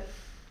worth it.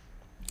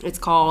 It's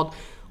called,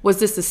 Was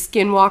This a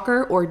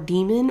Skinwalker or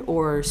Demon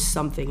or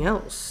Something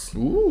Else?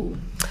 Ooh.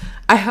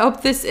 I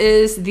hope this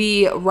is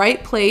the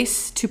right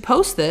place to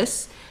post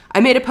this. I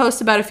made a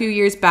post about a few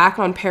years back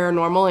on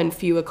paranormal and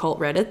few occult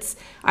Reddits.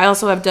 I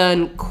also have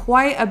done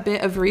quite a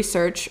bit of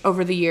research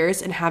over the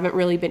years and haven't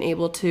really been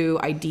able to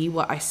ID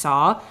what I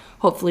saw.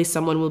 Hopefully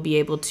someone will be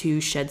able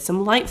to shed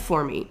some light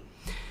for me.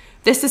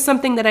 This is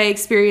something that I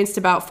experienced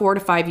about 4 to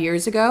 5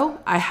 years ago.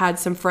 I had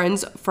some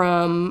friends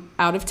from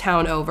out of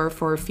town over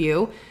for a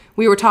few.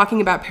 We were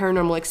talking about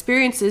paranormal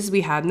experiences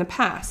we had in the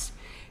past.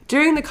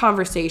 During the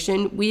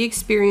conversation, we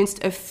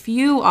experienced a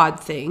few odd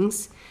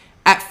things.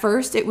 At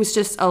first, it was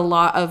just a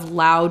lot of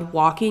loud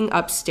walking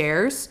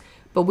upstairs,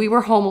 but we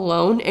were home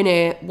alone and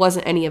it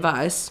wasn't any of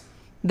us.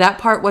 That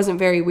part wasn't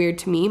very weird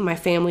to me. My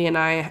family and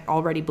I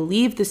already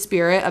believed the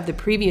spirit of the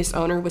previous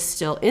owner was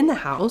still in the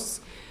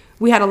house.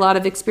 We had a lot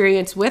of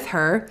experience with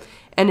her,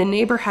 and a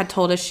neighbor had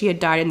told us she had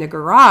died in the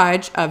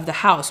garage of the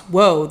house.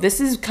 Whoa,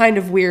 this is kind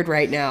of weird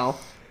right now.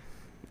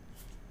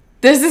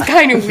 This is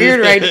kind of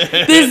weird right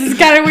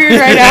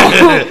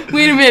now.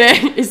 Wait a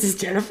minute. Is this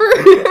Jennifer?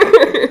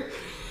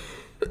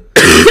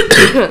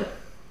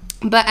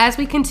 But as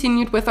we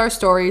continued with our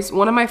stories,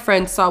 one of my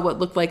friends saw what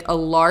looked like a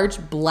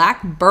large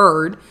black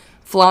bird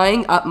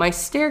flying up my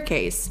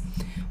staircase.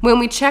 When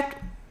we checked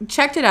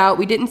it out,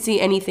 we didn't see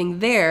anything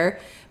there,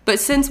 but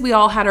since we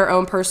all had our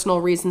own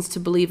personal reasons to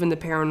believe in the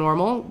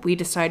paranormal, we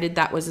decided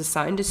that was a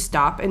sign to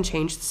stop and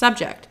change the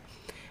subject.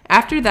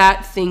 After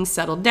that, things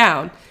settled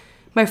down.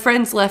 My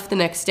friends left the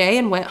next day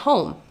and went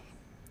home.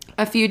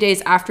 A few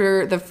days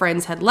after the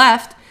friends had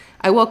left,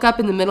 I woke up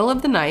in the middle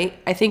of the night.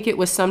 I think it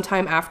was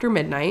sometime after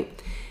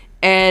midnight.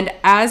 And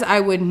as I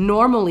would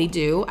normally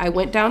do, I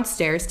went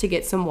downstairs to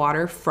get some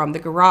water from the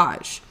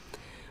garage.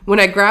 When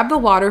I grabbed the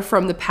water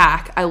from the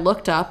pack, I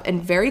looked up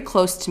and very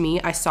close to me,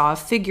 I saw a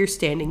figure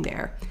standing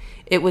there.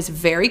 It was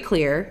very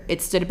clear.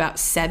 It stood about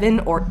 7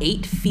 or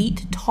 8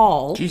 feet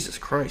tall. Jesus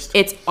Christ.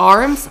 Its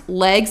arms,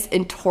 legs,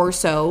 and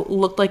torso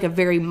looked like a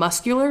very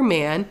muscular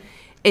man.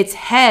 Its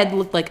head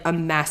looked like a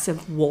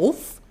massive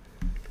wolf.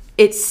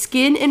 Its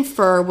skin and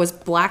fur was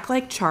black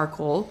like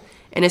charcoal,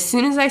 and as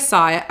soon as I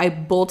saw it, I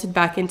bolted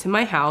back into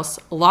my house,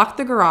 locked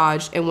the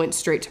garage, and went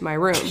straight to my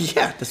room.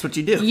 Yeah, that's what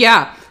you do.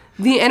 Yeah.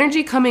 The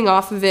energy coming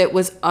off of it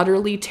was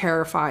utterly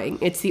terrifying.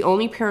 It's the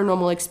only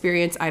paranormal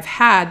experience I've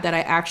had that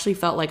I actually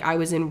felt like I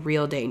was in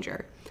real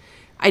danger.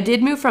 I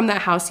did move from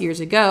that house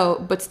years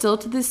ago, but still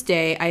to this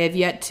day, I have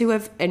yet to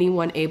have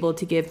anyone able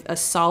to give a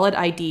solid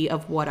ID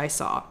of what I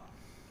saw.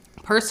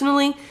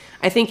 Personally,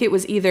 I think it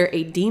was either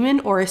a demon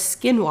or a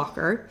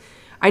skinwalker.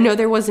 I know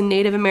there was a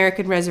Native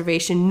American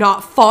reservation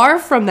not far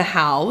from the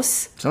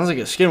house. Sounds like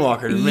a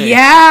skinwalker to me.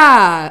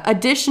 Yeah.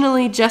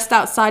 Additionally, just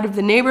outside of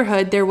the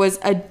neighborhood, there was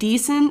a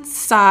decent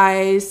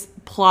sized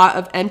plot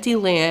of empty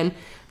land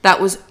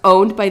that was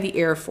owned by the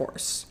Air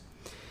Force.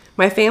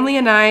 My family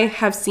and I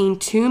have seen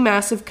 2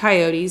 massive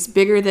coyotes,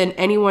 bigger than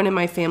anyone in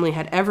my family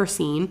had ever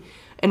seen,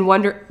 and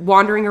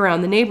wandering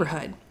around the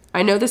neighborhood.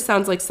 I know this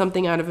sounds like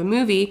something out of a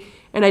movie,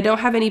 and I don't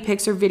have any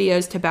pics or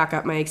videos to back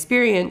up my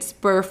experience,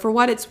 but for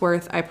what it's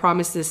worth, I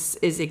promise this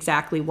is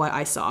exactly what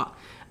I saw.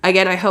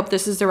 Again, I hope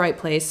this is the right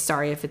place.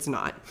 Sorry if it's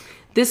not.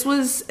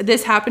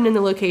 This happened in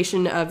the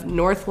location of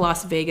North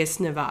Las Vegas,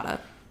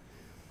 Nevada.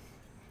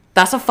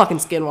 That's a fucking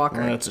skinwalker.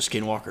 Well, that's a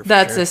skinwalker.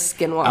 That's a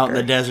skinwalker. Out in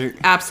the desert.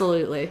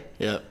 Absolutely.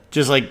 Yeah.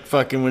 Just like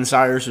fucking when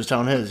Cyrus was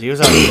telling his. He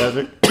was out in the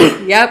desert.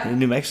 Yep. In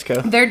New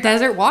Mexico. They're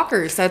desert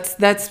walkers.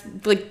 That's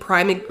like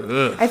prime.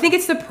 Ugh. I think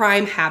it's the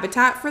prime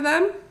habitat for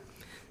them.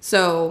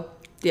 So,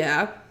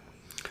 yeah.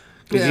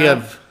 Because you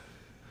have,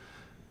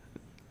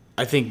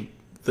 I think,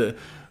 but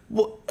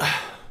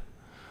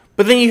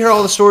then you hear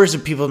all the stories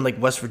of people in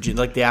like West Virginia,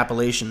 like the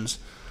Appalachians.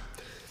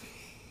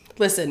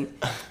 Listen.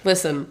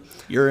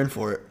 You're in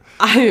for it.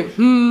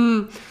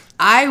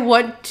 I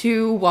want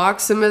to walk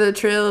some of the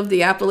trail of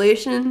the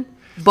Appalachian,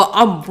 but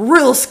I'm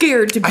real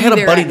scared to be there at night. I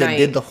had a buddy that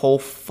did the whole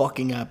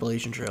fucking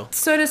Appalachian Trail.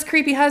 So does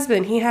Creepy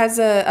Husband. He has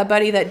a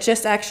buddy that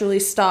just actually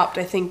stopped,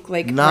 I think,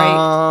 like,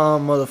 Nah,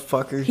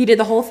 motherfucker. He did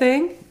the whole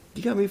thing?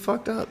 You got me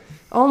fucked up.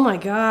 Oh, my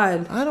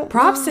God. I don't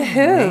Props to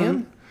him.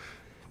 Man.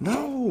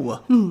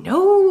 No.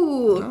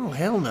 No,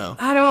 hell no.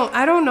 I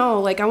don't know.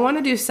 Like, I want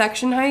to do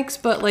section hikes,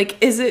 but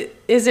like, is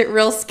it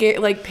real scary,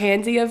 like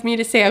pansy of me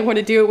to say I want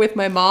to do it with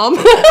my mom?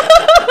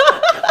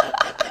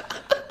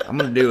 I'm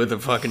gonna do it with a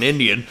fucking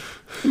Indian.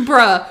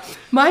 Bruh,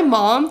 my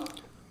mom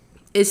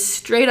is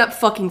straight up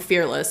fucking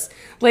fearless.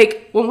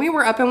 Like, when we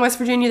were up in West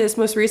Virginia this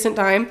most recent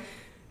time,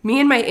 me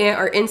and my aunt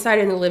are inside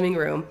in the living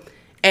room,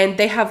 and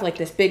they have like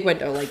this big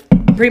window, like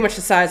pretty much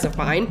the size of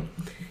mine.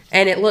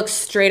 And it looks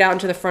straight out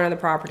into the front of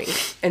the property.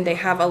 And they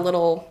have a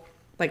little,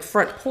 like,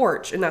 front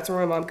porch. And that's where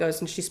my mom goes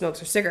and she smokes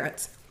her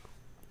cigarettes.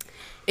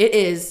 It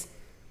is,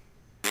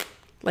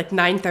 like,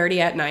 9:30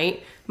 at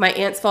night. My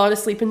aunt's fallen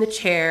asleep in the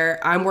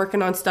chair. I'm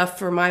working on stuff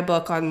for my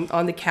book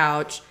on the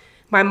couch.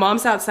 My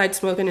mom's outside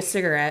smoking a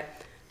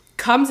cigarette.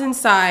 Comes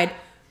inside,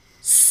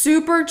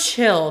 super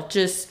chill,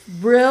 just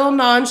real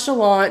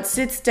nonchalant,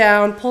 sits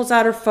down, pulls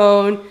out her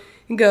phone,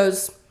 and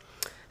goes,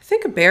 I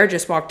think a bear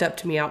just walked up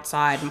to me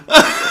outside.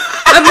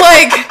 I'm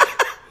like,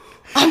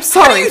 I'm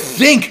sorry. What do you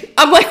think?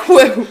 I'm like,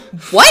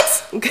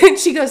 what? And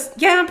she goes,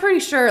 yeah, I'm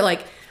pretty sure.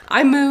 Like,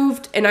 I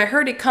moved and I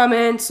heard it come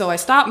in, so I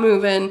stopped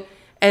moving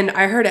and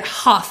I heard it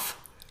huff,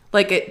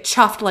 like it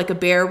chuffed like a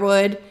bear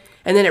would,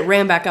 and then it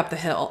ran back up the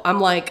hill. I'm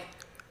like,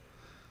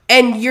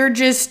 and you're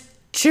just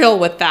chill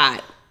with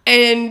that.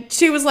 And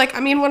she was like, I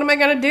mean, what am I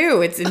gonna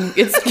do? It's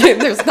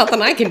there's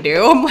nothing I can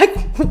do. I'm like,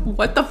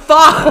 what the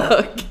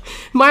fuck?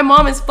 My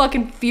mom is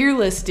fucking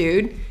fearless,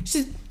 dude.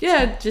 She's,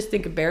 yeah, just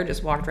think a bear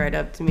just walked right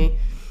up to me.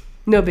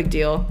 No big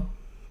deal.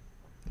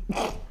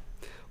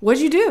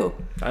 What'd you do?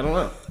 I don't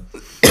know.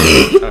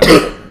 Right,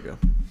 there we go.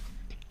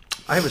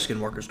 I have a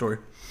skinwalker story.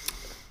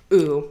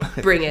 Ooh,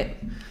 bring it.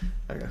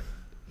 Okay.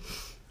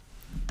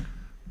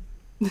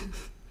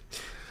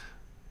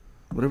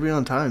 What are we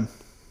on time?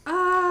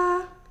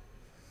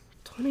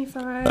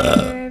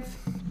 25.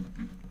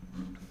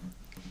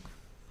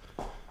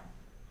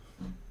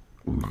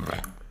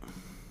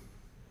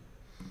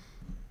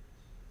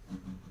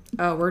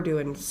 Oh, we're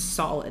doing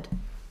solid.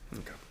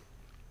 Okay.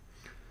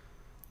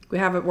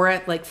 We're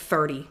at like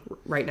 30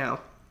 right now.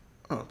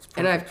 Oh, it's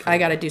perfect. And I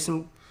got to do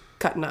some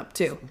cutting up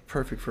too.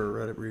 Perfect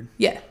for a Reddit read.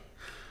 Yeah.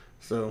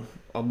 So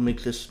I'll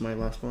make this my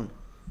last one.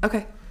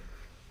 Okay.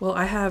 Well,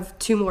 I have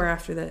 2 more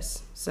after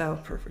this, so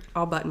perfect.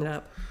 I'll button it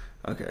up.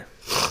 Okay.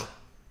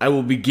 I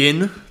will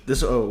begin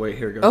this. Oh, wait,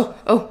 here it goes.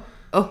 Oh.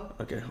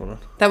 Okay, hold on.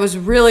 That was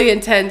really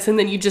intense, and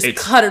then you just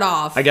cut it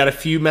off. I got a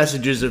few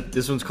messages of,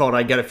 this one's called,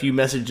 I got a few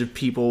messages of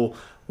people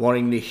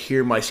wanting to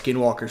hear my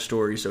skinwalker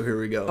story, so here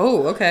we go.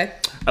 Oh, okay.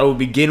 I will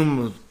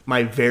begin with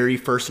my very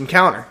first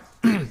encounter.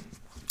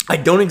 I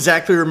don't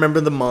exactly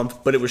remember the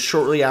month, but it was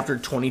shortly after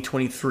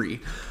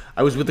 2023.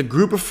 I was with a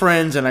group of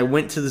friends, and I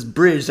went to this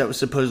bridge that was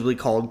supposedly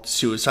called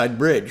Suicide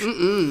Bridge.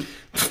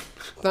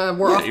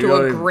 We're off to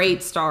a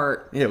great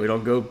start. Yeah, we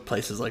don't go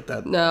places like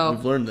that. No.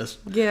 We've learned this.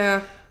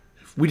 Yeah.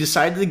 We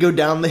decided to go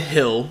down the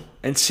hill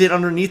and sit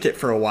underneath it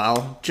for a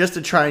while just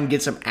to try and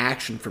get some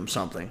action from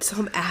something.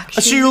 Some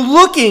action? So you're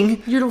looking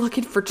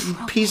for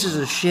trouble. Pieces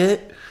of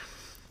shit.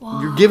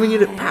 Why? You're giving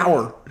it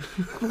power.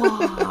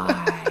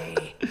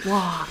 Why?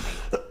 Why?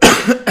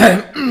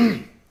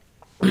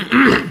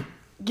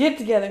 Get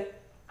together.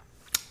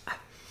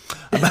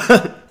 All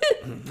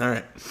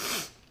right.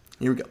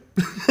 Here we go.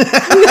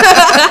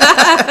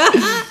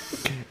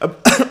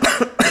 What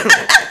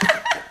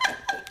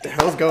the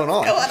hell's going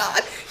on?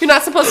 You're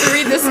not supposed to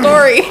read this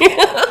story.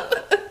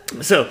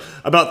 So,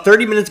 about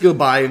 30 minutes go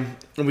by,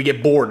 and we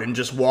get bored and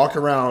just walk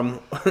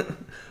around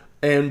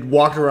and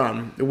walked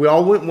around. We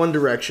all went one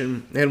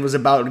direction, and it was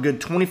about a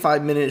good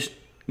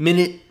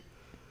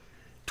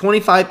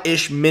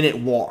 25-ish minute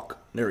walk.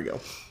 There we go.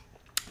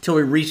 Till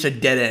we reached a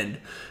dead end.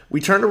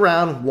 We turned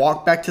around,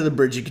 walked back to the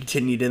bridge, and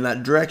continued in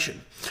that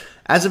direction.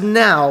 As of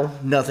now,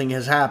 nothing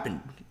has happened.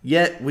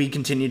 Yet, we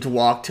continued to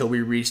walk till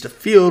we reached a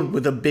field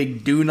with a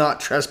big "Do Not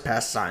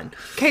Trespass" sign.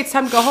 Okay, it's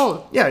time to go home.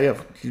 Yeah.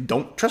 You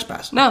don't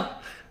trespass. No.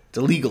 It's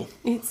illegal.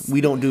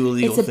 We don't do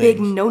illegal things. It's a big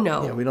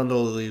no-no. Yeah, we don't do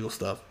illegal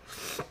stuff.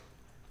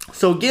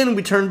 So again,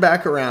 we turned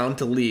back around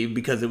to leave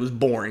because it was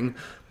boring.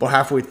 But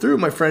halfway through,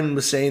 my friend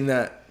was saying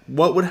that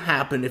what would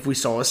happen if we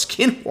saw a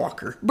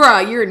skinwalker.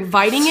 Bruh, you're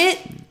inviting it?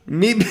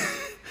 Me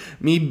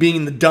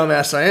being the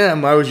dumbass I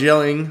am, I was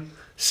yelling,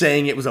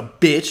 saying it was a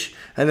bitch,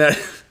 and that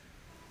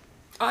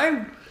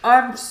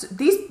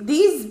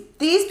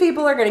these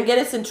people are gonna get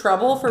us in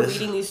trouble for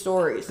reading these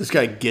stories. this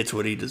guy gets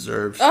what he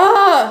deserves.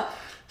 Ah!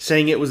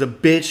 Saying it was a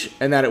bitch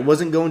and that it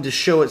wasn't going to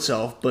show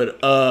itself. But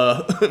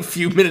a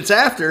few minutes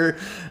after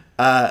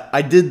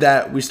I did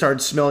that, we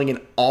started smelling an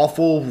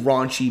awful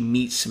raunchy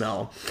meat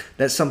smell.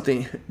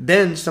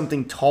 Then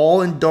something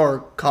tall and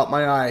dark caught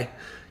my eye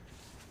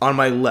on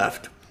my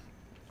left.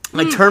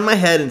 I turned my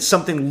head and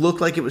something looked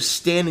like it was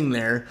standing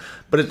there,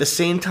 but at the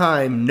same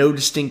time, no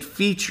distinct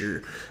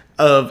feature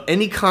of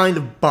any kind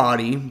of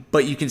body.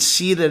 But you can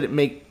see that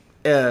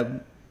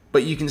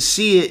you can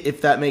see it if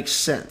that makes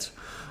sense.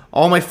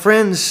 All my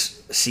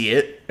friends see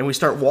it, and we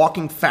start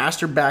walking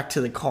faster back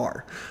to the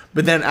car.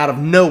 But then out of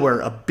nowhere,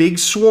 a big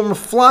swarm of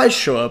flies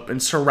show up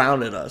and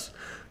surrounded us.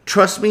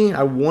 Trust me,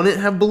 I wouldn't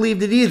have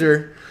believed it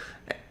either.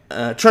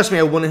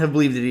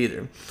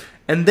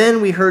 And then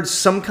we heard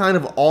some kind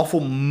of awful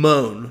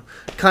moan,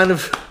 kind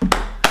of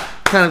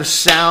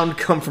sound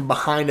come from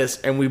behind us,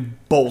 and we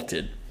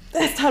bolted.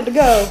 It's time to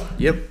go.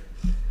 Yep.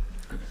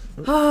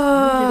 Where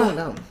are you going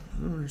down?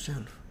 I don't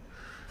understand.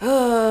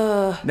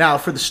 Now,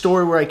 for the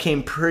story where I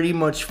came pretty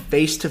much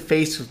face to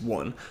face with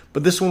one,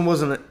 but this one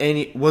wasn't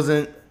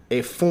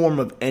a form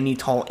of any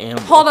tall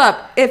animal. Hold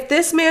up. If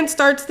this man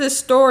starts this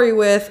story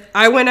with,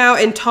 I went out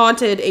and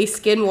taunted a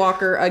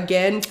skinwalker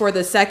again for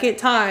the second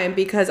time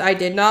because I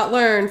did not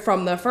learn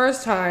from the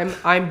first time,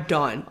 I'm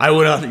done. I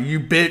went out, you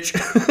bitch.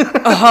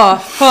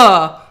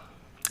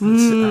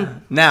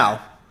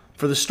 Now,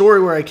 for the story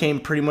where I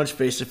came pretty much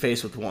face to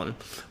face with one,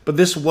 but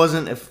this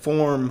wasn't a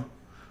form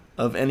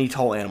of any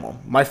tall animal.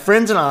 My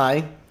friends and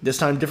I, this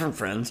time different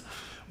friends,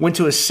 went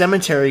to a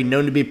cemetery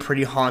known to be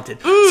pretty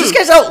haunted. So this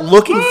guy's out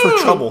looking for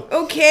trouble.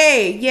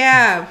 Okay,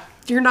 yeah.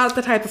 You're not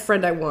the type of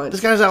friend I want.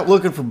 This guy's out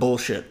looking for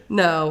bullshit.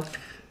 No.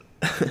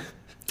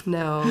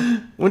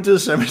 No. Went to a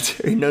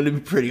cemetery known to be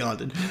pretty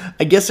haunted.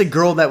 I guess a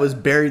girl that was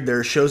buried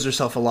there shows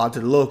herself a lot to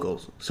the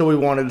locals. So we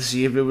wanted to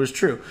see if it was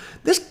true.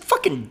 This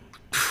fucking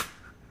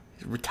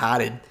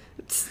retarded.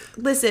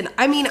 Listen,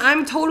 I mean,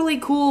 I'm totally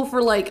cool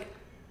for, like,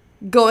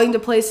 going to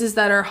places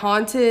that are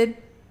haunted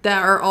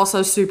that are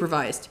also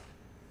supervised.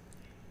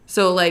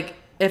 So, like,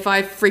 if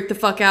I freak the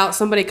fuck out,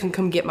 somebody can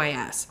come get my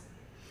ass.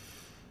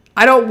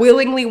 I don't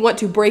willingly want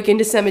to break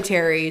into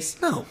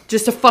cemeteries. No.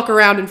 Just to fuck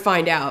around and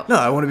find out. No,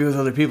 I want to be with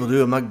other people,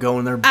 dude. I'm not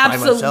going there by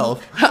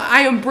myself.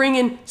 I am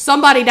bringing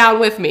somebody down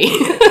with me.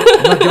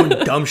 I'm not doing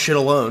dumb shit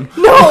alone.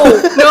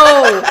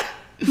 No.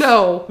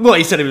 Well,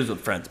 he said he was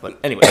with friends, but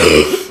anyway.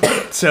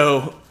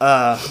 So,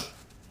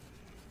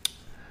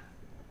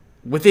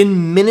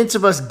 within minutes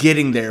of us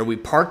getting there, we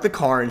parked the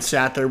car and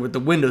sat there with the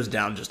windows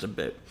down just a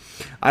bit.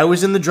 I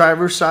was in the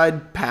driver's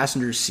side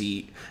passenger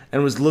seat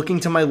and was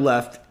looking to my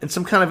left, and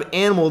some kind of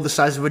animal the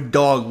size of a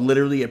dog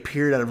literally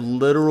appeared out of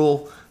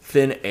literal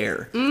thin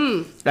air.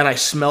 And I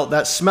smelt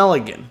that smell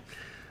again.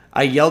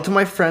 I yelled to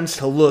my friends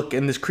to look,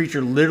 and this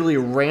creature literally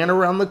ran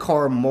around the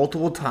car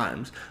multiple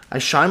times. I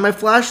shined my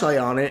flashlight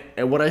on it,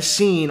 and what I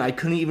seen, I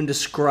couldn't even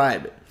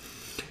describe it.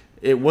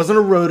 It wasn't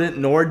a rodent,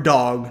 nor a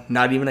dog,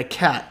 not even a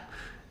cat.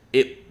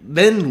 It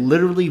then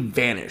literally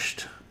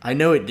vanished. I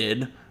know it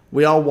did.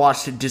 We all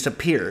watched it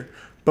disappear.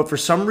 But for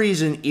some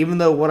reason, even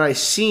though what I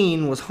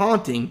seen was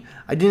haunting,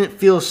 I didn't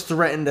feel as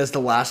threatened as the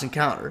last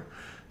encounter.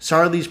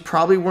 Sorry, these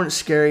probably weren't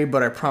scary,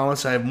 but I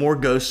promise I have more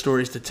ghost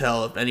stories to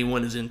tell if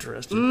anyone is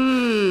interested.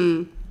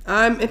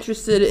 I'm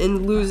interested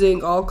in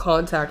losing all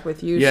contact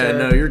with you, Yeah, sir.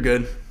 no, you're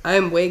good. I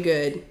am way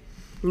good.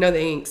 No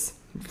thanks.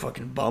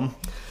 Fucking bum.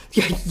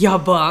 Ya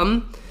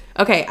bum.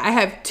 Okay, I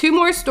have 2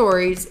 more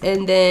stories,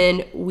 and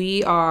then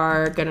we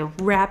are gonna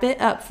wrap it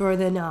up for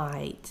the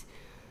night.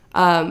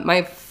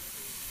 My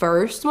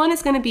first one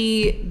is gonna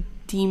be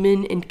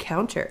demon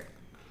encounter.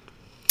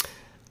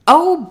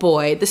 Oh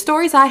boy, the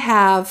stories I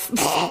have.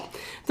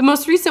 The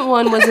most recent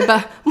one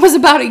was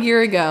about a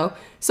year ago.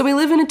 So we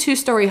live in a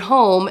 2-story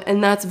home,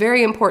 and that's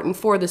very important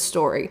for the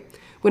story.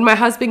 When my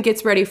husband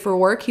gets ready for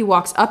work, he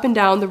walks up and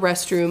down the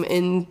restroom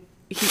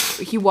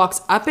he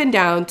walks up and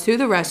down to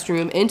the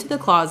restroom into the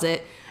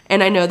closet,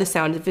 and I know the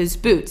sound of his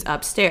boots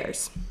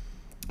upstairs.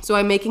 So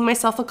I'm making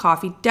myself a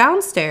coffee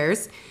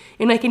downstairs,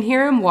 and I can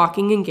hear him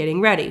walking and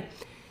getting ready.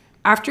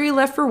 After he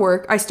left for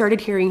work, I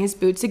started hearing his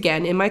boots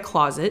again in my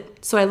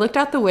closet, so I looked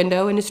out the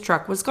window and his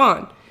truck was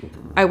gone.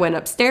 I went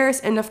upstairs,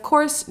 and of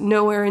course,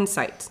 nowhere in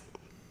sight.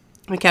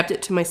 I kept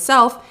it to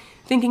myself,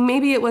 thinking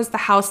maybe it was the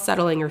house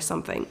settling or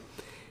something.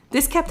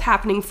 This kept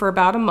happening for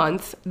about a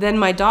month. Then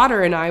my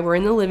daughter and I were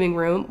in the living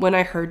room when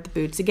I heard the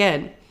boots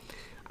again.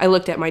 I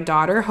looked at my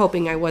daughter,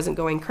 hoping I wasn't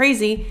going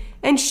crazy,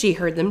 and she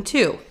heard them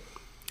too.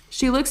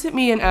 She looks at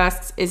me and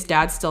asks, "Is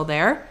Dad still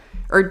there?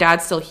 Or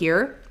Dad still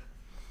here?"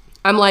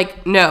 I'm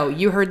like, "No,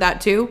 you heard that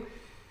too?"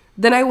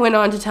 Then I went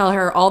on to tell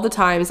her all the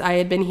times I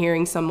had been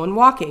hearing someone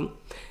walking.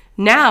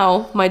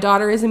 Now, my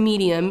daughter is a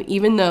medium,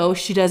 even though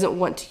she doesn't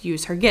want to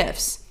use her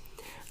gifts.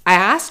 I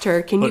asked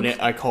her, "Can you..."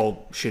 I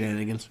call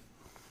shenanigans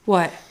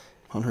What?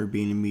 on her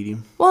being a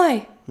medium.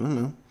 Why? I don't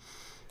know.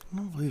 I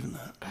don't believe in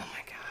that. Oh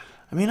my god.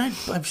 I mean,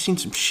 I've seen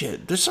some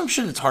shit. There's some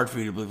shit that's hard for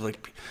you to believe,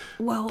 like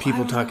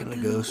people talking to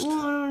ghosts.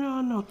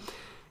 No.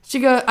 She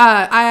goes,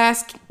 I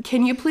asked,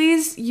 "Can you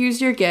please use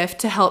your gift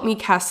to help me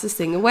cast this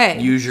thing away?"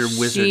 Use your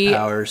wizard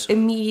powers.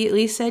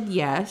 Immediately said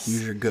yes.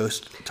 Use your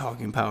ghost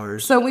talking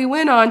powers. So we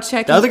went on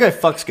checking. The other guy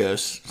fucks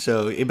ghosts,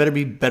 so it better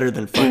be better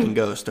than fucking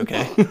ghost,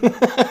 okay?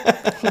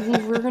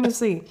 We're going to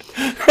see.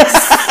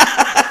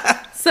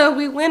 So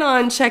we went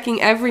on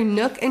checking every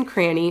nook and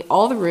cranny,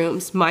 all the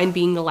rooms, mine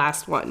being the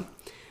last one.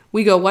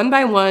 We go one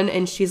by one,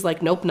 and she's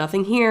like, "Nope,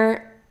 nothing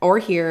here or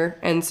here,"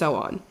 and so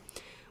on.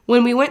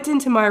 When we went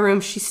into my room,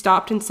 she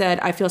stopped and said,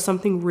 "I feel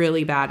something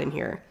really bad in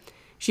here."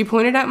 She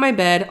pointed at my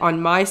bed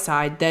on my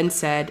side, then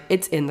said,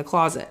 "It's in the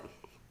closet."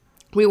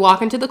 We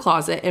walk into the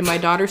closet, and my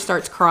daughter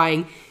starts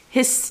crying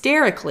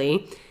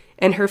hysterically,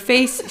 and her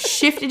face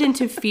shifted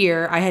into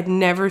fear I had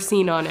never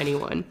seen on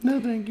anyone. No,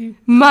 thank you.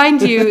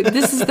 Mind you,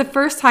 this is the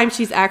first time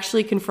she's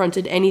actually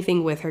confronted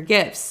anything with her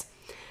gifts.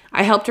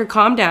 I helped her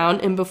calm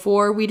down, and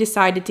before we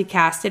decided to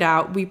cast it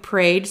out, we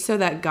prayed so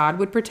that God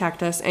would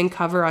protect us and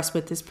cover us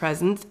with his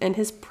presence and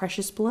his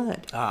precious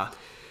blood.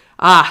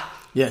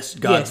 Yes,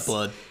 God's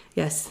blood.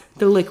 Yes,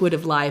 the liquid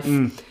of life.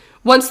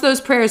 Once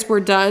those prayers were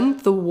done,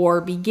 the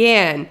war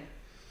began.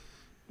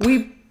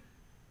 We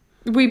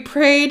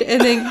prayed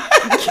and then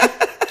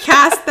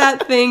cast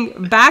that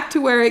thing back to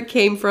where it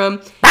came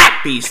from.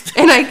 Beast.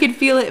 And I could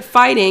feel it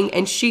fighting,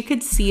 and she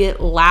could see it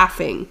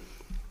laughing.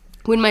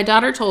 When my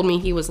daughter told me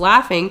he was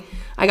laughing,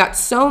 I got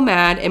so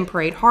mad and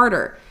prayed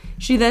harder.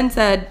 She then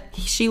said,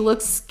 "He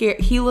looks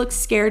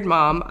scared,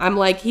 Mom." I'm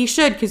like, "He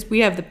should, because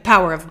we have the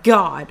power of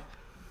God."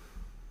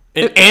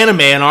 An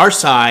anime on our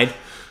side.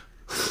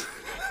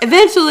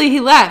 Eventually, he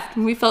left,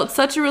 and we felt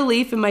such a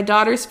relief, and my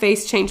daughter's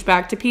face changed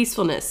back to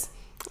peacefulness.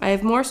 I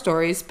have more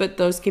stories, but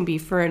those can be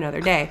for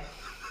another day.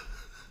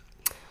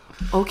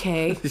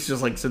 Okay. It's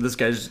just like, so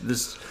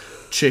this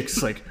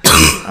chick's like,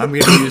 "I'm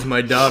going to use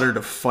my daughter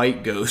to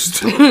fight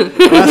Ghost." Last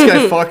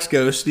guy fucks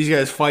Ghost. These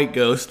guys fight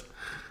Ghost.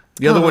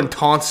 The other one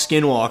taunts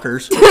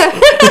Skinwalkers.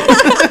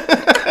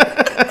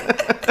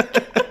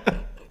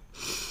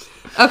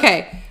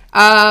 Okay.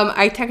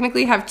 I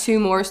technically have 2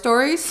 more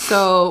stories,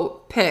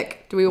 so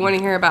pick. Do we want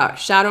to hear about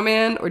Shadow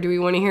Man or do we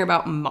want to hear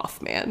about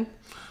Mothman?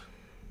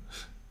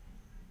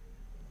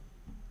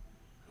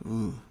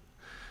 Ooh.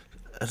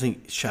 I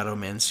think Shadow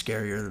Man's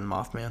scarier than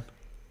Mothman.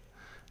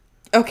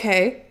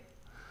 Okay.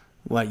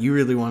 What, you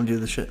really want to do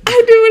the shit?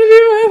 I do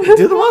want to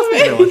Do the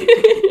Mothman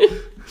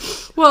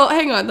one. Well,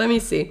 hang on. Let me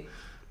see.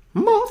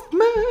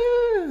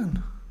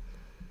 Mothman.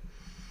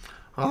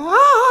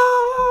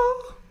 Ah.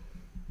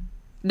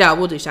 No,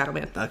 we'll do Shadow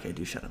Man. Okay,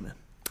 do Shadow Man.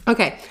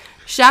 Okay.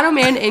 Shadow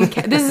Man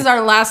this is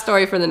our last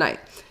story for the night.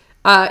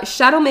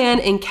 Shadow Man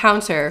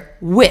encounter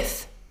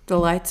with the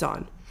lights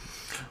on.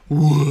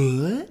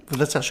 What? Well,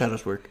 that's how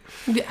shadows work.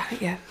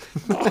 Yeah.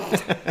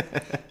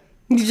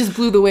 You just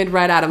blew the wind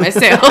right out of my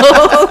sails.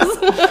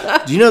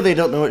 Do you know they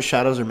don't know what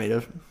shadows are made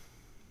of?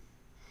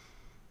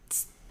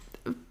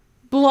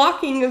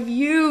 Blocking of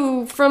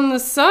you from the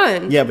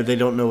sun. Yeah, but they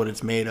don't know what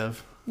it's made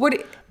of.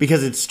 What?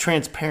 Because it's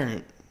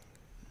transparent.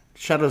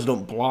 Shadows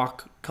don't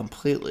block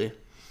completely.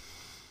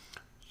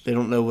 They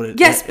don't know what it.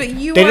 Yes, but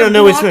you they are don't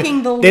know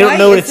blocking the light. They don't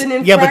know it's an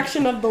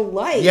infraction of the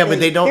light. Yeah, but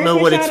they don't know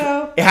what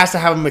shadow. it's. It has to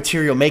have a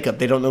material makeup.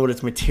 They don't know what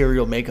its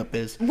material makeup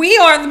is. We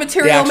are the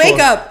material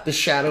makeup. The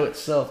shadow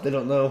itself. They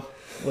don't know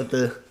what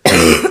the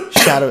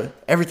shadow.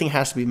 Everything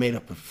has to be made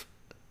up of.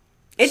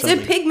 It's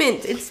something. a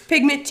pigment. It's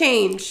pigment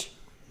change.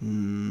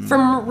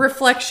 From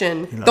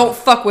reflection. Don't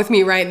fuck with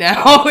me right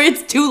now.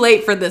 It's too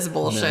late for this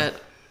bullshit.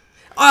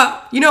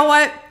 No. You know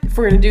what? If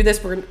we're gonna do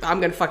this,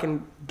 I'm gonna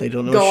fucking They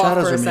don't know go what off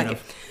shadows for a are made second.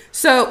 of.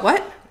 So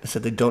what? I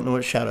said they don't know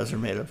what shadows are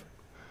made of.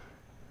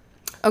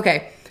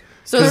 Okay.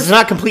 So Because it's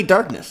not complete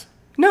darkness.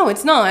 no,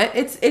 it's not.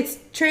 It's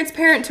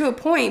transparent to a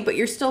point, but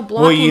you're still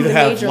blocking Well, you either the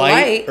have major light,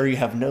 light. or you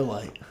have no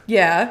light.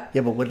 Yeah.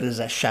 Yeah, but what is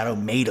that shadow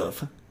made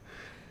of?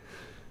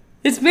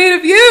 It's made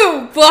of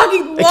you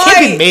blocking the light. It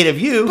can't be made of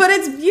you. But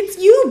it's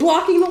you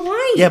blocking the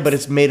light. Yeah, but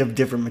it's made of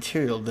different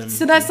material than...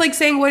 So that's like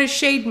saying, what is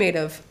shade made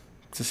of?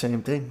 It's the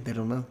same thing. They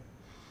don't know.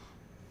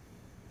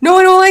 No,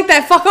 I don't like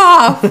that. Fuck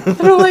off. I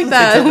don't like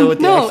that.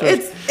 No,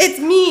 it's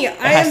me.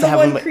 I am the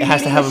one creating It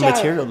has to have a the shadow.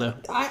 material, though.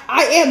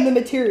 I am the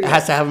material. It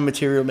has to have a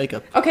material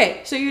makeup.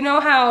 Okay, so you know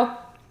how...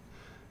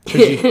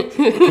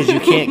 Because you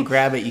can't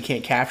grab it, you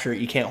can't capture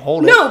it, you can't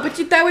hold it. No, but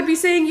that would be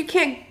saying you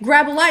can't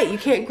grab a light. You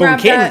can't grab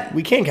that.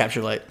 We can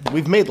capture light.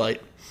 We've made light.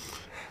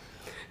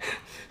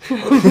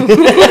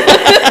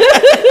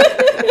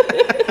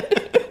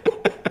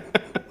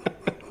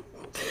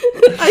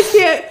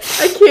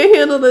 I can't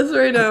handle this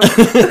right now.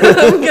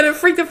 I'm gonna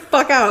freak the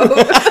fuck out.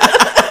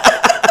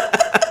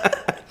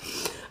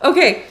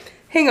 Okay,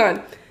 hang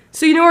on.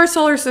 So you know our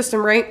solar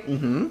system, right?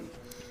 Mm-hmm.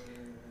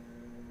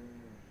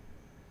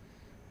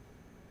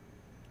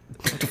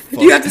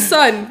 You have the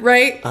sun,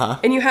 right? Uh-huh.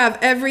 And you have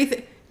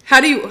everything.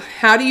 How do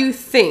you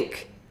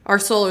think our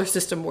solar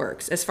system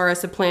works as far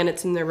as the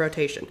planets and their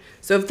rotation?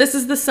 So if this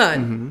is the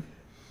sun,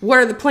 what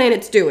are the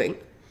planets doing?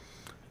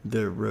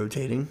 They're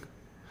rotating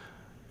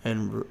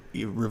and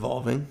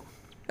revolving.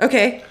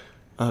 Okay.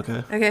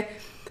 Okay.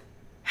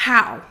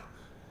 How?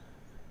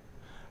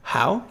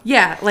 How?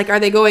 Yeah, like are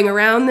they going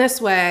around this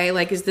way?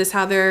 Like is this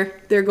how they're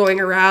going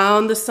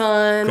around the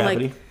sun?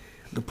 Gravity. Like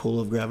The pull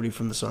of gravity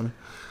from the sun.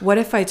 what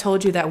if I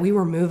told you that we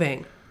were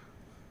moving?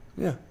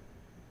 Yeah.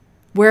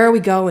 Where are we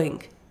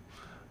going?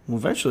 Well,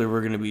 eventually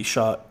we're going to be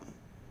shot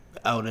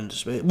out into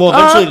space. Well,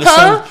 eventually the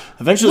sun...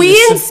 Eventually we the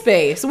in sun,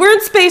 space. We're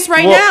in space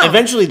right well, now.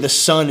 eventually the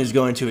sun is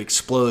going to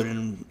explode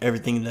and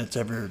everything that's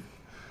ever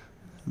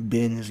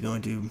been is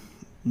going to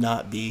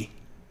not be.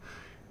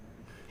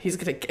 It's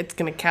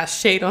gonna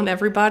cast shade on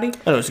everybody.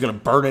 I know, it's going to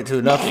burn it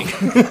to nothing.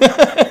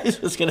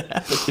 It's what's going to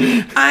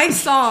happen. I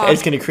saw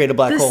It's going to create a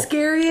black the hole.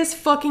 scariest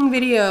fucking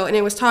video, and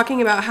it was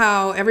talking about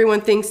how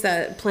everyone thinks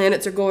that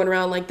planets are going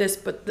around like this,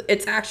 but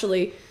it's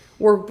actually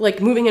we're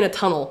like moving in a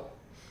tunnel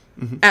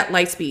at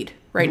light speed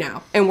right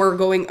now, and we're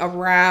going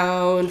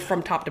around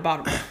from top to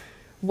bottom.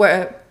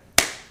 Where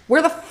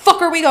the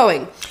fuck are we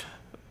going?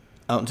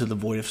 Out into the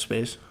void of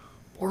space.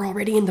 We're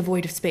already in the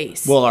void of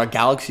space. Well, our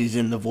galaxy's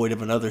in the void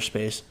of another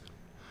space.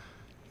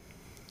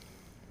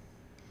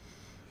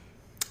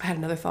 I had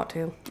another thought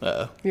too.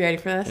 Uh-oh. You ready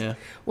for this? Yeah.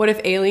 What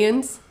if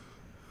aliens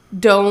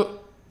don't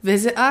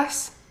visit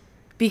us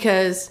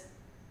because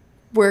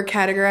we're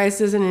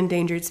categorized as an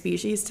endangered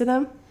species to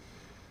them?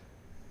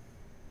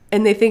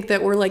 And they think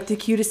that we're like the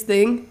cutest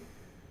thing?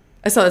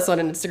 I saw this on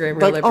an Instagram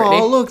reel. Like, Brittany.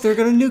 oh, look, they're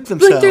going to nuke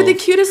themselves. Like they're the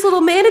cutest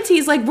little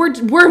manatees. Like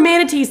we're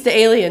manatees to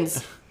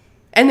aliens.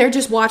 And they're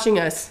just watching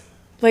us.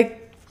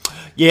 Like,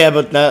 yeah,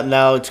 but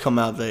now it's come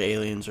out that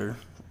aliens are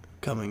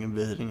coming and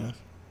visiting us.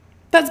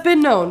 that's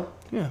been known.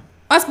 Yeah.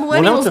 Us Well,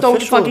 millennials now it's don't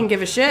official. fucking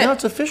give a shit. Now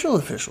it's official.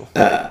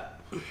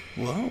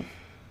 Whoa.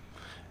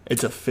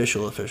 It's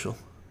official.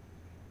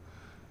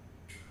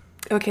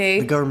 Okay.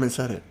 The government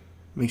said it.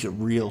 Makes it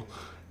real.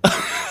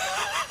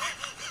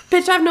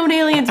 Bitch, I've known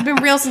aliens have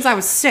been real since I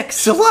was 6.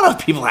 So a lot of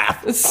people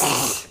have.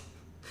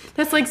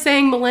 That's like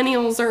saying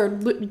millennials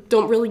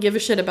don't really give a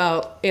shit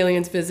about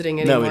aliens visiting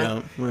anymore. No, we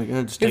don't. We're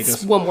going to just take It's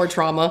us. one more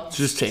trauma.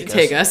 Just take us.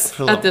 Take us.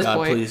 For the At love this of God,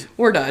 point, please.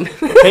 we're done.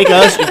 Take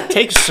us.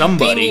 Take Beam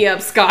somebody. me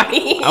up,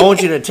 Scotty. I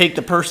want you to take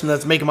the person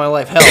that's making my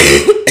life hell.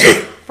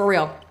 For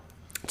real.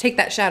 Take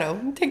that shadow.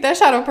 Take that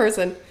shadow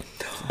person.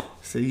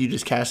 So you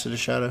just casted a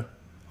shadow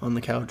on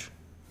the couch.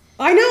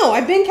 I know.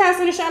 I've been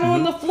casting a shadow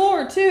on the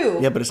floor, too.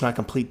 Yeah, but it's not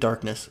complete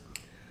darkness.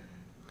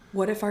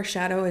 What if our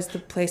shadow is the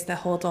place that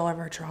holds all of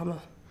our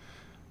trauma?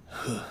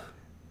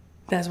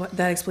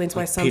 That explains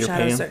why some Peter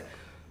shadows Pan? are...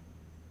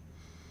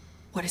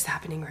 What is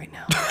happening right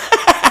now?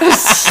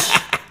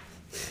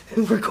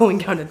 We're going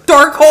down a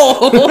dark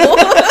hole.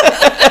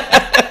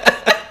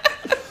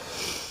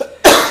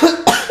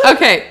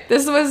 Okay,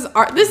 this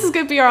is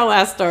gonna be our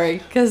last story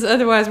because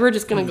otherwise we're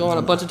just gonna go on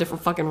a bunch of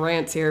different fucking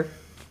rants here.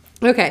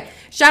 Okay,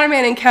 Shadow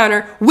Man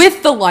encounter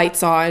with the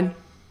lights on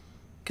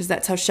because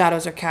that's how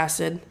shadows are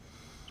casted.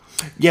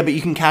 Yeah, but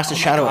you can cast a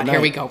shadow at night.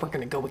 Here we go. We're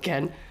gonna go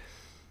again.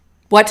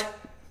 What?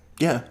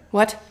 Yeah.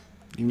 What?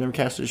 You've never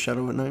casted a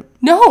shadow at night?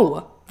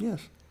 No. Yes.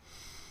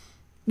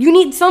 You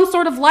need some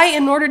sort of light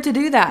in order to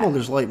do that. Well,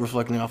 there's light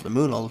reflecting off the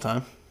moon all the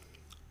time.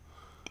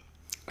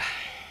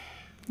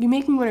 You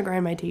make me want to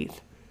grind my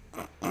teeth.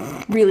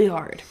 Really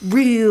hard.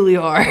 Really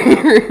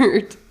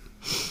hard.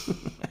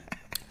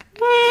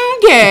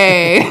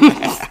 Okay.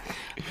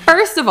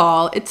 First of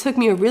all, it took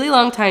me a really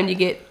long time to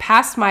get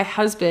past my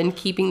husband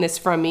keeping this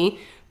from me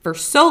for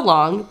so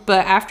long,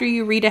 but after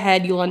you read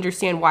ahead, you'll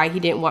understand why he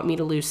didn't want me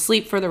to lose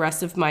sleep for the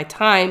rest of my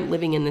time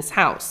living in this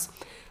house,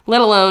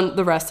 let alone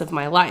the rest of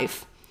my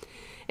life.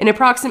 In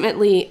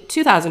approximately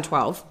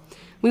 2012,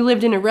 we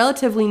lived in a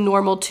relatively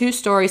normal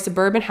 2-story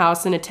suburban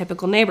house in a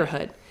typical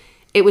neighborhood.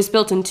 It was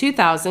built in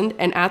 2000,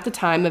 and at the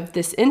time of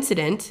this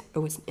incident,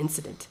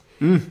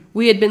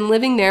 we had been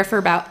living there for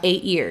about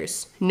 8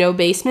 years. No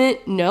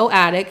basement, no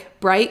attic,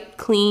 bright,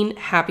 clean,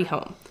 happy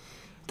home.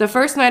 The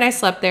first night I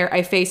slept there,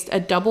 I faced a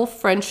double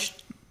French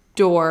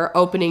door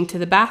opening to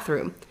the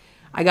bathroom.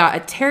 I got a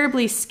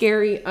terribly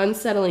scary,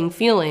 unsettling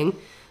feeling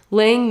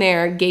laying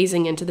there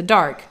gazing into the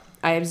dark.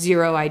 I have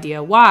zero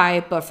idea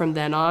why, but from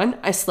then on,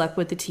 I slept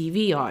with the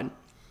TV on.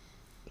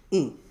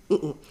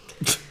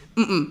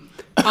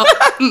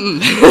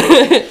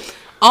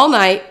 All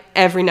night,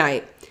 every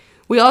night.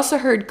 We also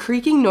heard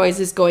creaking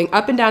noises going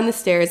up and down the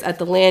stairs at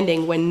the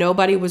landing when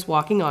nobody was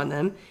walking on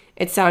them.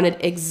 It sounded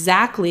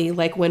exactly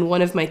like when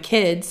one of my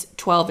kids,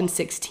 12 and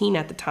 16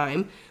 at the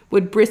time,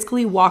 would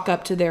briskly walk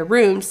up to their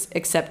rooms,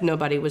 except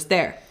nobody was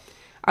there.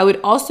 I would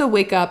also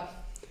wake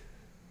up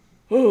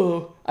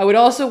between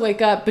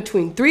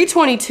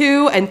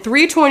 3:22 and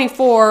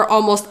 3:24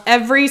 almost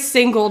every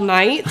single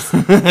night.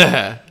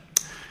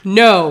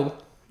 No.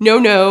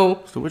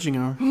 It's the witching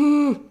hour.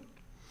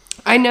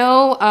 I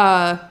know,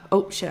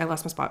 oh shit, I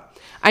lost my spot.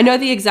 I know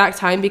the exact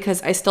time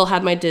because I still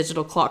had my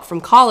digital clock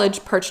from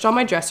college perched on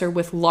my dresser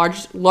with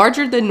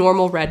larger than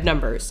normal red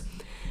numbers.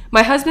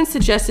 My husband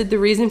suggested the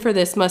reason for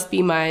this must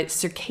be my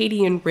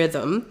circadian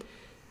rhythm.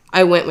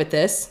 I went with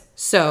this,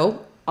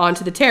 so on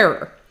to the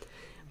terror.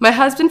 My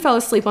husband fell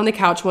asleep on the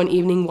couch one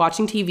evening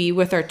watching TV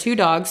with our 2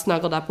 dogs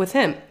snuggled up with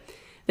him.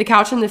 The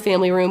couch in the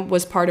family room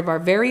was part of our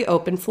very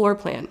open floor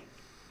plan.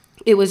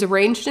 It was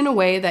arranged in a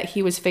way that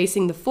he was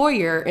facing the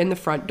foyer and the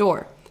front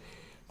door.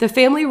 The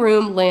family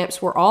room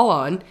lamps were all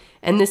on,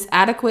 and this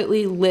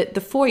adequately lit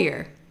the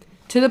foyer,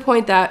 to the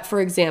point that,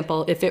 for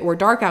example, if it were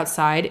dark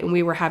outside and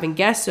we were having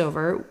guests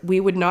over, we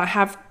would not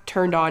have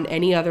turned on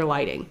any other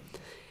lighting.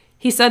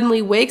 He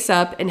suddenly wakes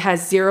up and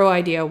has zero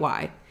idea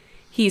why.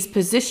 He's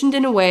positioned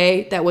in a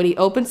way that when he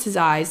opens his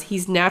eyes,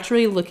 he's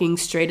naturally looking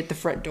straight at the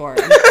front door.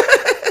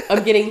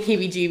 I'm getting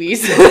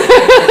heebie-jeebies.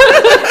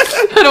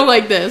 I don't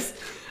like this.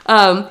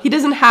 He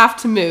doesn't have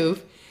to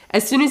move.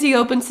 As soon as he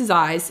opens his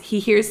eyes, he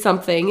hears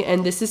something,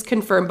 and this is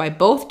confirmed by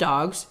both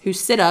dogs, who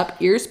sit up,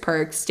 ears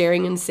perked,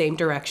 staring in the same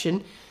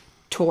direction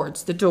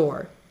towards the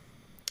door.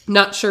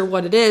 Not sure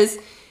what it is,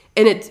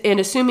 and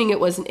assuming it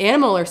was an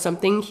animal or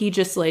something, he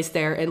just lays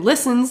there and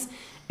listens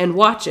and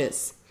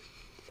watches.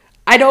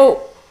 I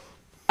don't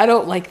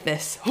like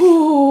this.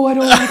 Oh, I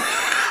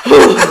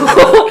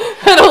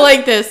don't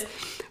like this.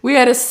 We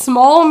had a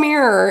small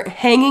mirror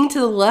hanging to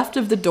the left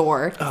of the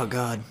door. Oh,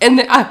 God. And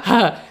this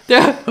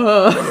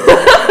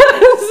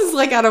is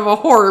like out of a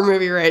horror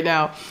movie right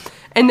now.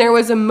 And there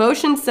was a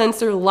motion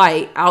sensor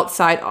light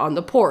outside on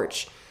the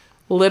porch.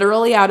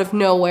 Literally out of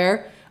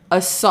nowhere,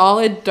 a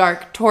solid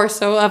dark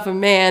torso of a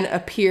man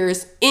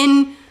appears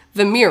in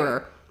the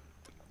mirror.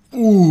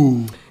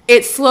 Ooh.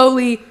 It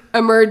slowly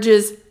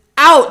emerges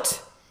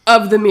out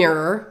of the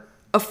mirror,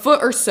 a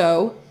foot or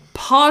so,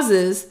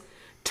 pauses,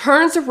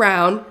 turns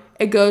around,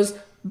 it goes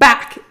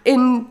back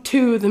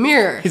into the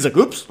mirror. He's like,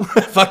 oops,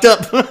 fucked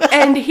up.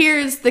 And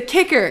here's the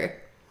kicker.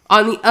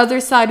 On the other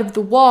side of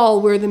the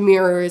wall where the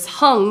mirror is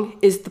hung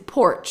is the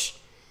porch.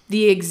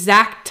 The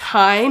exact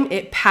time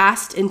it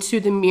passed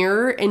into the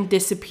mirror and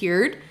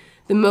disappeared,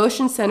 the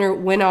motion sensor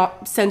went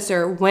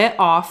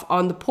off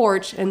on the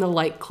porch and the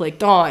light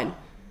clicked on.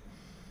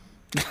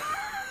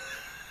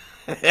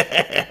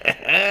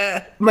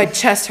 My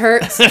chest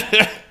hurts.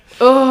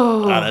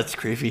 Oh, that's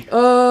creepy.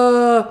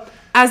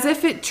 As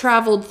if it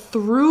traveled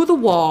through the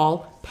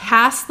wall,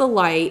 past the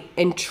light,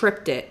 and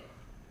tripped it.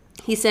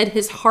 He said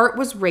his heart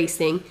was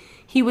racing.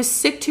 He was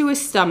sick to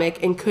his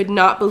stomach and could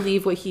not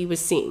believe what he was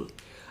seeing.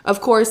 Of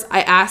course,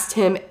 I asked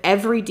him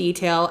every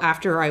detail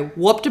after I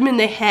whooped him in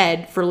the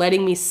head for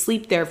letting me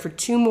sleep there for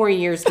 2 more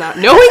years not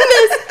knowing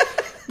this.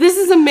 This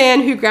is a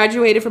man who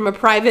graduated from a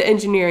private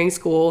engineering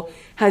school,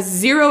 has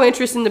zero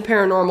interest in the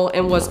paranormal,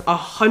 and was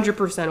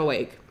 100%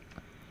 awake.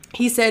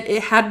 He said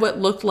it had what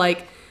looked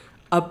like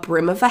a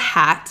brim of a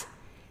hat,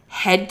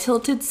 head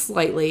tilted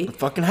slightly. The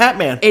fucking hat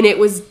man. And it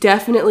was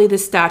definitely the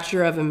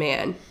stature of a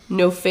man.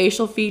 No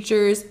facial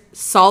features,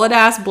 solid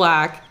ass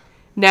black.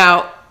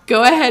 Now,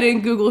 go ahead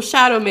and Google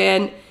Shadow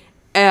Man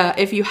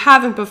if you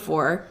haven't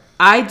before.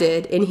 I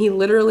did, and he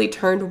literally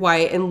turned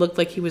white and looked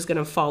like he was going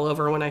to fall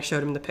over when I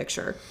showed him the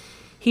picture.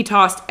 He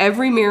tossed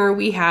every mirror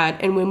we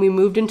had, and when we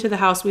moved into the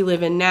house we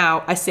live in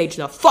now, I saged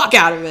the fuck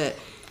out of it.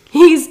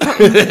 He's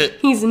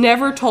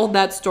never told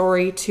that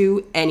story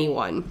to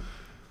anyone.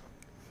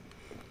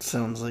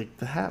 Sounds like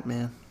the Hat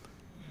Man.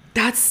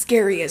 That's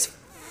scary as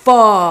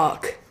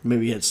fuck.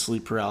 Maybe he had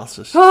sleep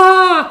paralysis.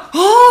 What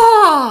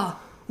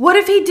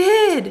if he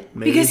did?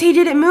 Maybe. Because he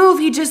didn't move.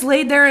 He just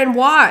laid there and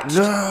watched.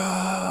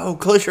 No,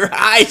 close your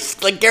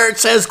eyes. Like Garrett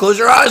says, close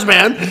your eyes,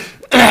 man.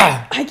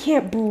 I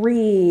can't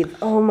breathe.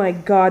 Oh my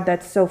God,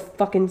 that's so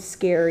fucking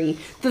scary.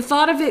 The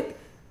thought of it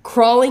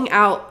crawling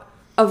out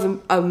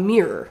of a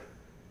mirror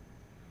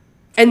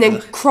and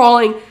then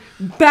crawling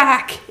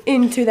back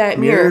into that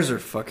mirror. Mirrors are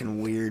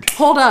fucking weird.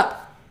 Hold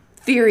up.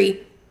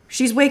 Theory.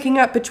 She's waking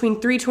up between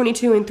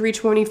 3:22 and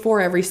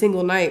 3:24 every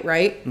single night,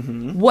 right?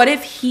 Mm-hmm. What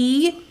if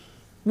he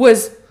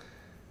was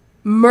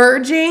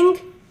merging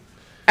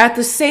at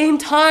the same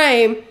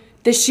time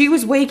that she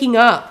was waking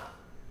up?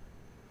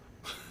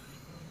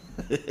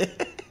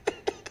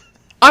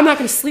 I'm not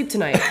gonna sleep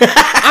tonight.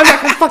 I'm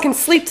not gonna fucking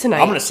sleep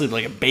tonight. I'm gonna sleep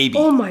like a baby.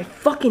 Oh my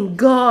fucking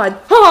god.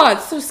 Oh,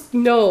 it's so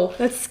no.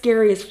 That's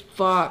scary as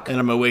fuck. And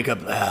I'm gonna wake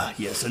up.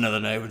 Yes, another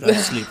night without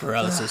sleep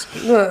paralysis.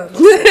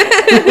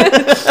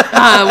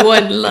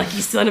 One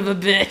lucky son of a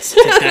bitch.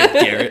 Take that,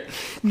 Garrett.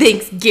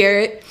 Thanks,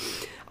 Garrett.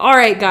 All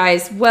right,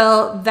 guys.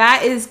 Well,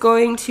 that is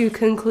going to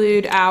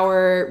conclude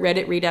our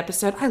Reddit read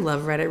episode. I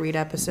love Reddit read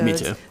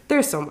episodes. Me too.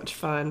 They're so much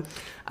fun.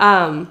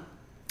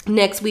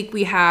 Next week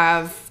we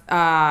have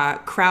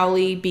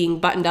Crowley being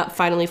buttoned up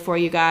finally for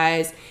you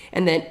guys,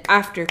 and then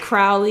after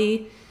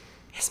Crowley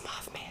is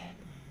Mothman.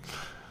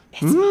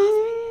 It's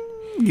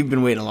Mothman. You've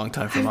been waiting a long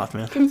time for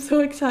Mothman. I'm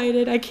so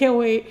excited. I can't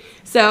wait.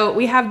 So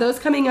we have those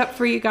coming up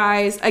for you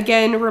guys.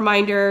 Again, a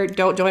reminder,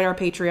 don't join our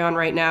Patreon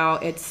right now.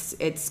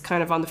 It's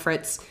kind of on the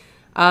fritz.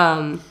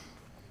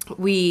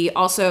 We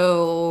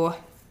also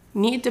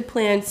need to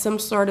plan some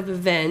sort of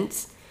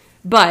event,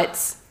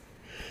 but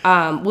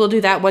we'll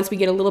do that once we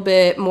get a little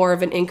bit more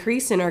of an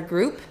increase in our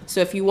group. So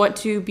if you want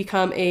to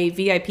become a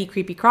VIP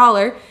Creepy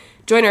Crawler,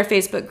 join our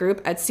Facebook group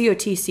at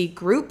COTC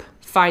Group.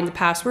 Find the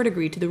password,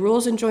 agree to the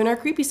rules, and join our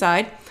creepy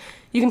side.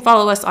 You can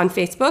follow us on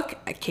Facebook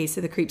at Case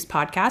of the Creeps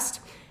Podcast.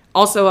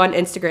 Also on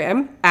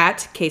Instagram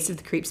at Case of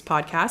the Creeps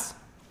Podcast.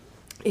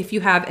 If you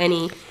have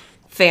any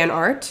fan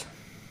art,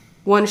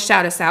 want to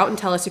shout us out and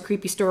tell us a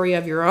creepy story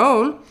of your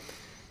own,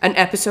 an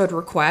episode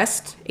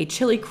request, a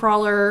chili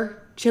crawler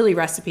chili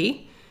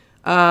recipe,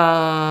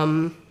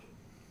 or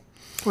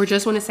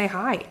just want to say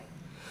hi,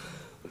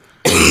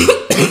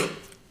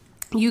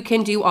 you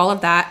can do all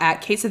of that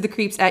at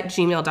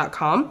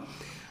caseofthecreeps@gmail.com.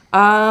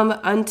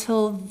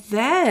 Until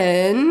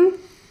then,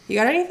 you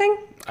got anything?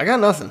 I got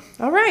nothing.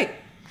 All right.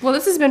 Well,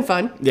 this has been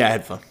fun. Yeah, I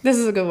had fun. This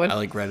is a good one. I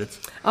like Reddit.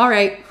 All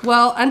right.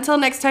 Well, until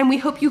next time, we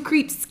hope you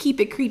creeps keep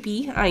it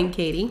creepy. I'm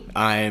Katie.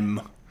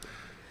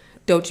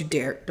 Don't you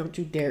dare.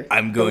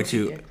 I'm going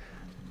to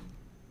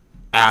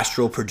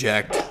astral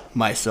project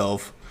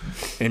myself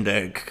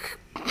into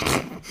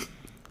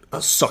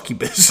a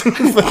succubus.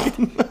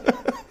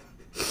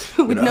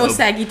 With no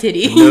saggy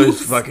titties.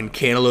 Those fucking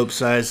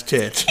cantaloupe-sized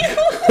tits.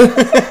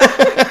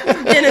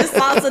 And a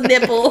sauce of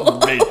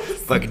nipple.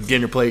 Fucking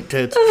dinner plate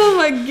tits. Oh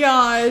my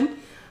god.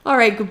 All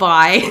right,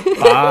 goodbye.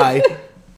 Bye.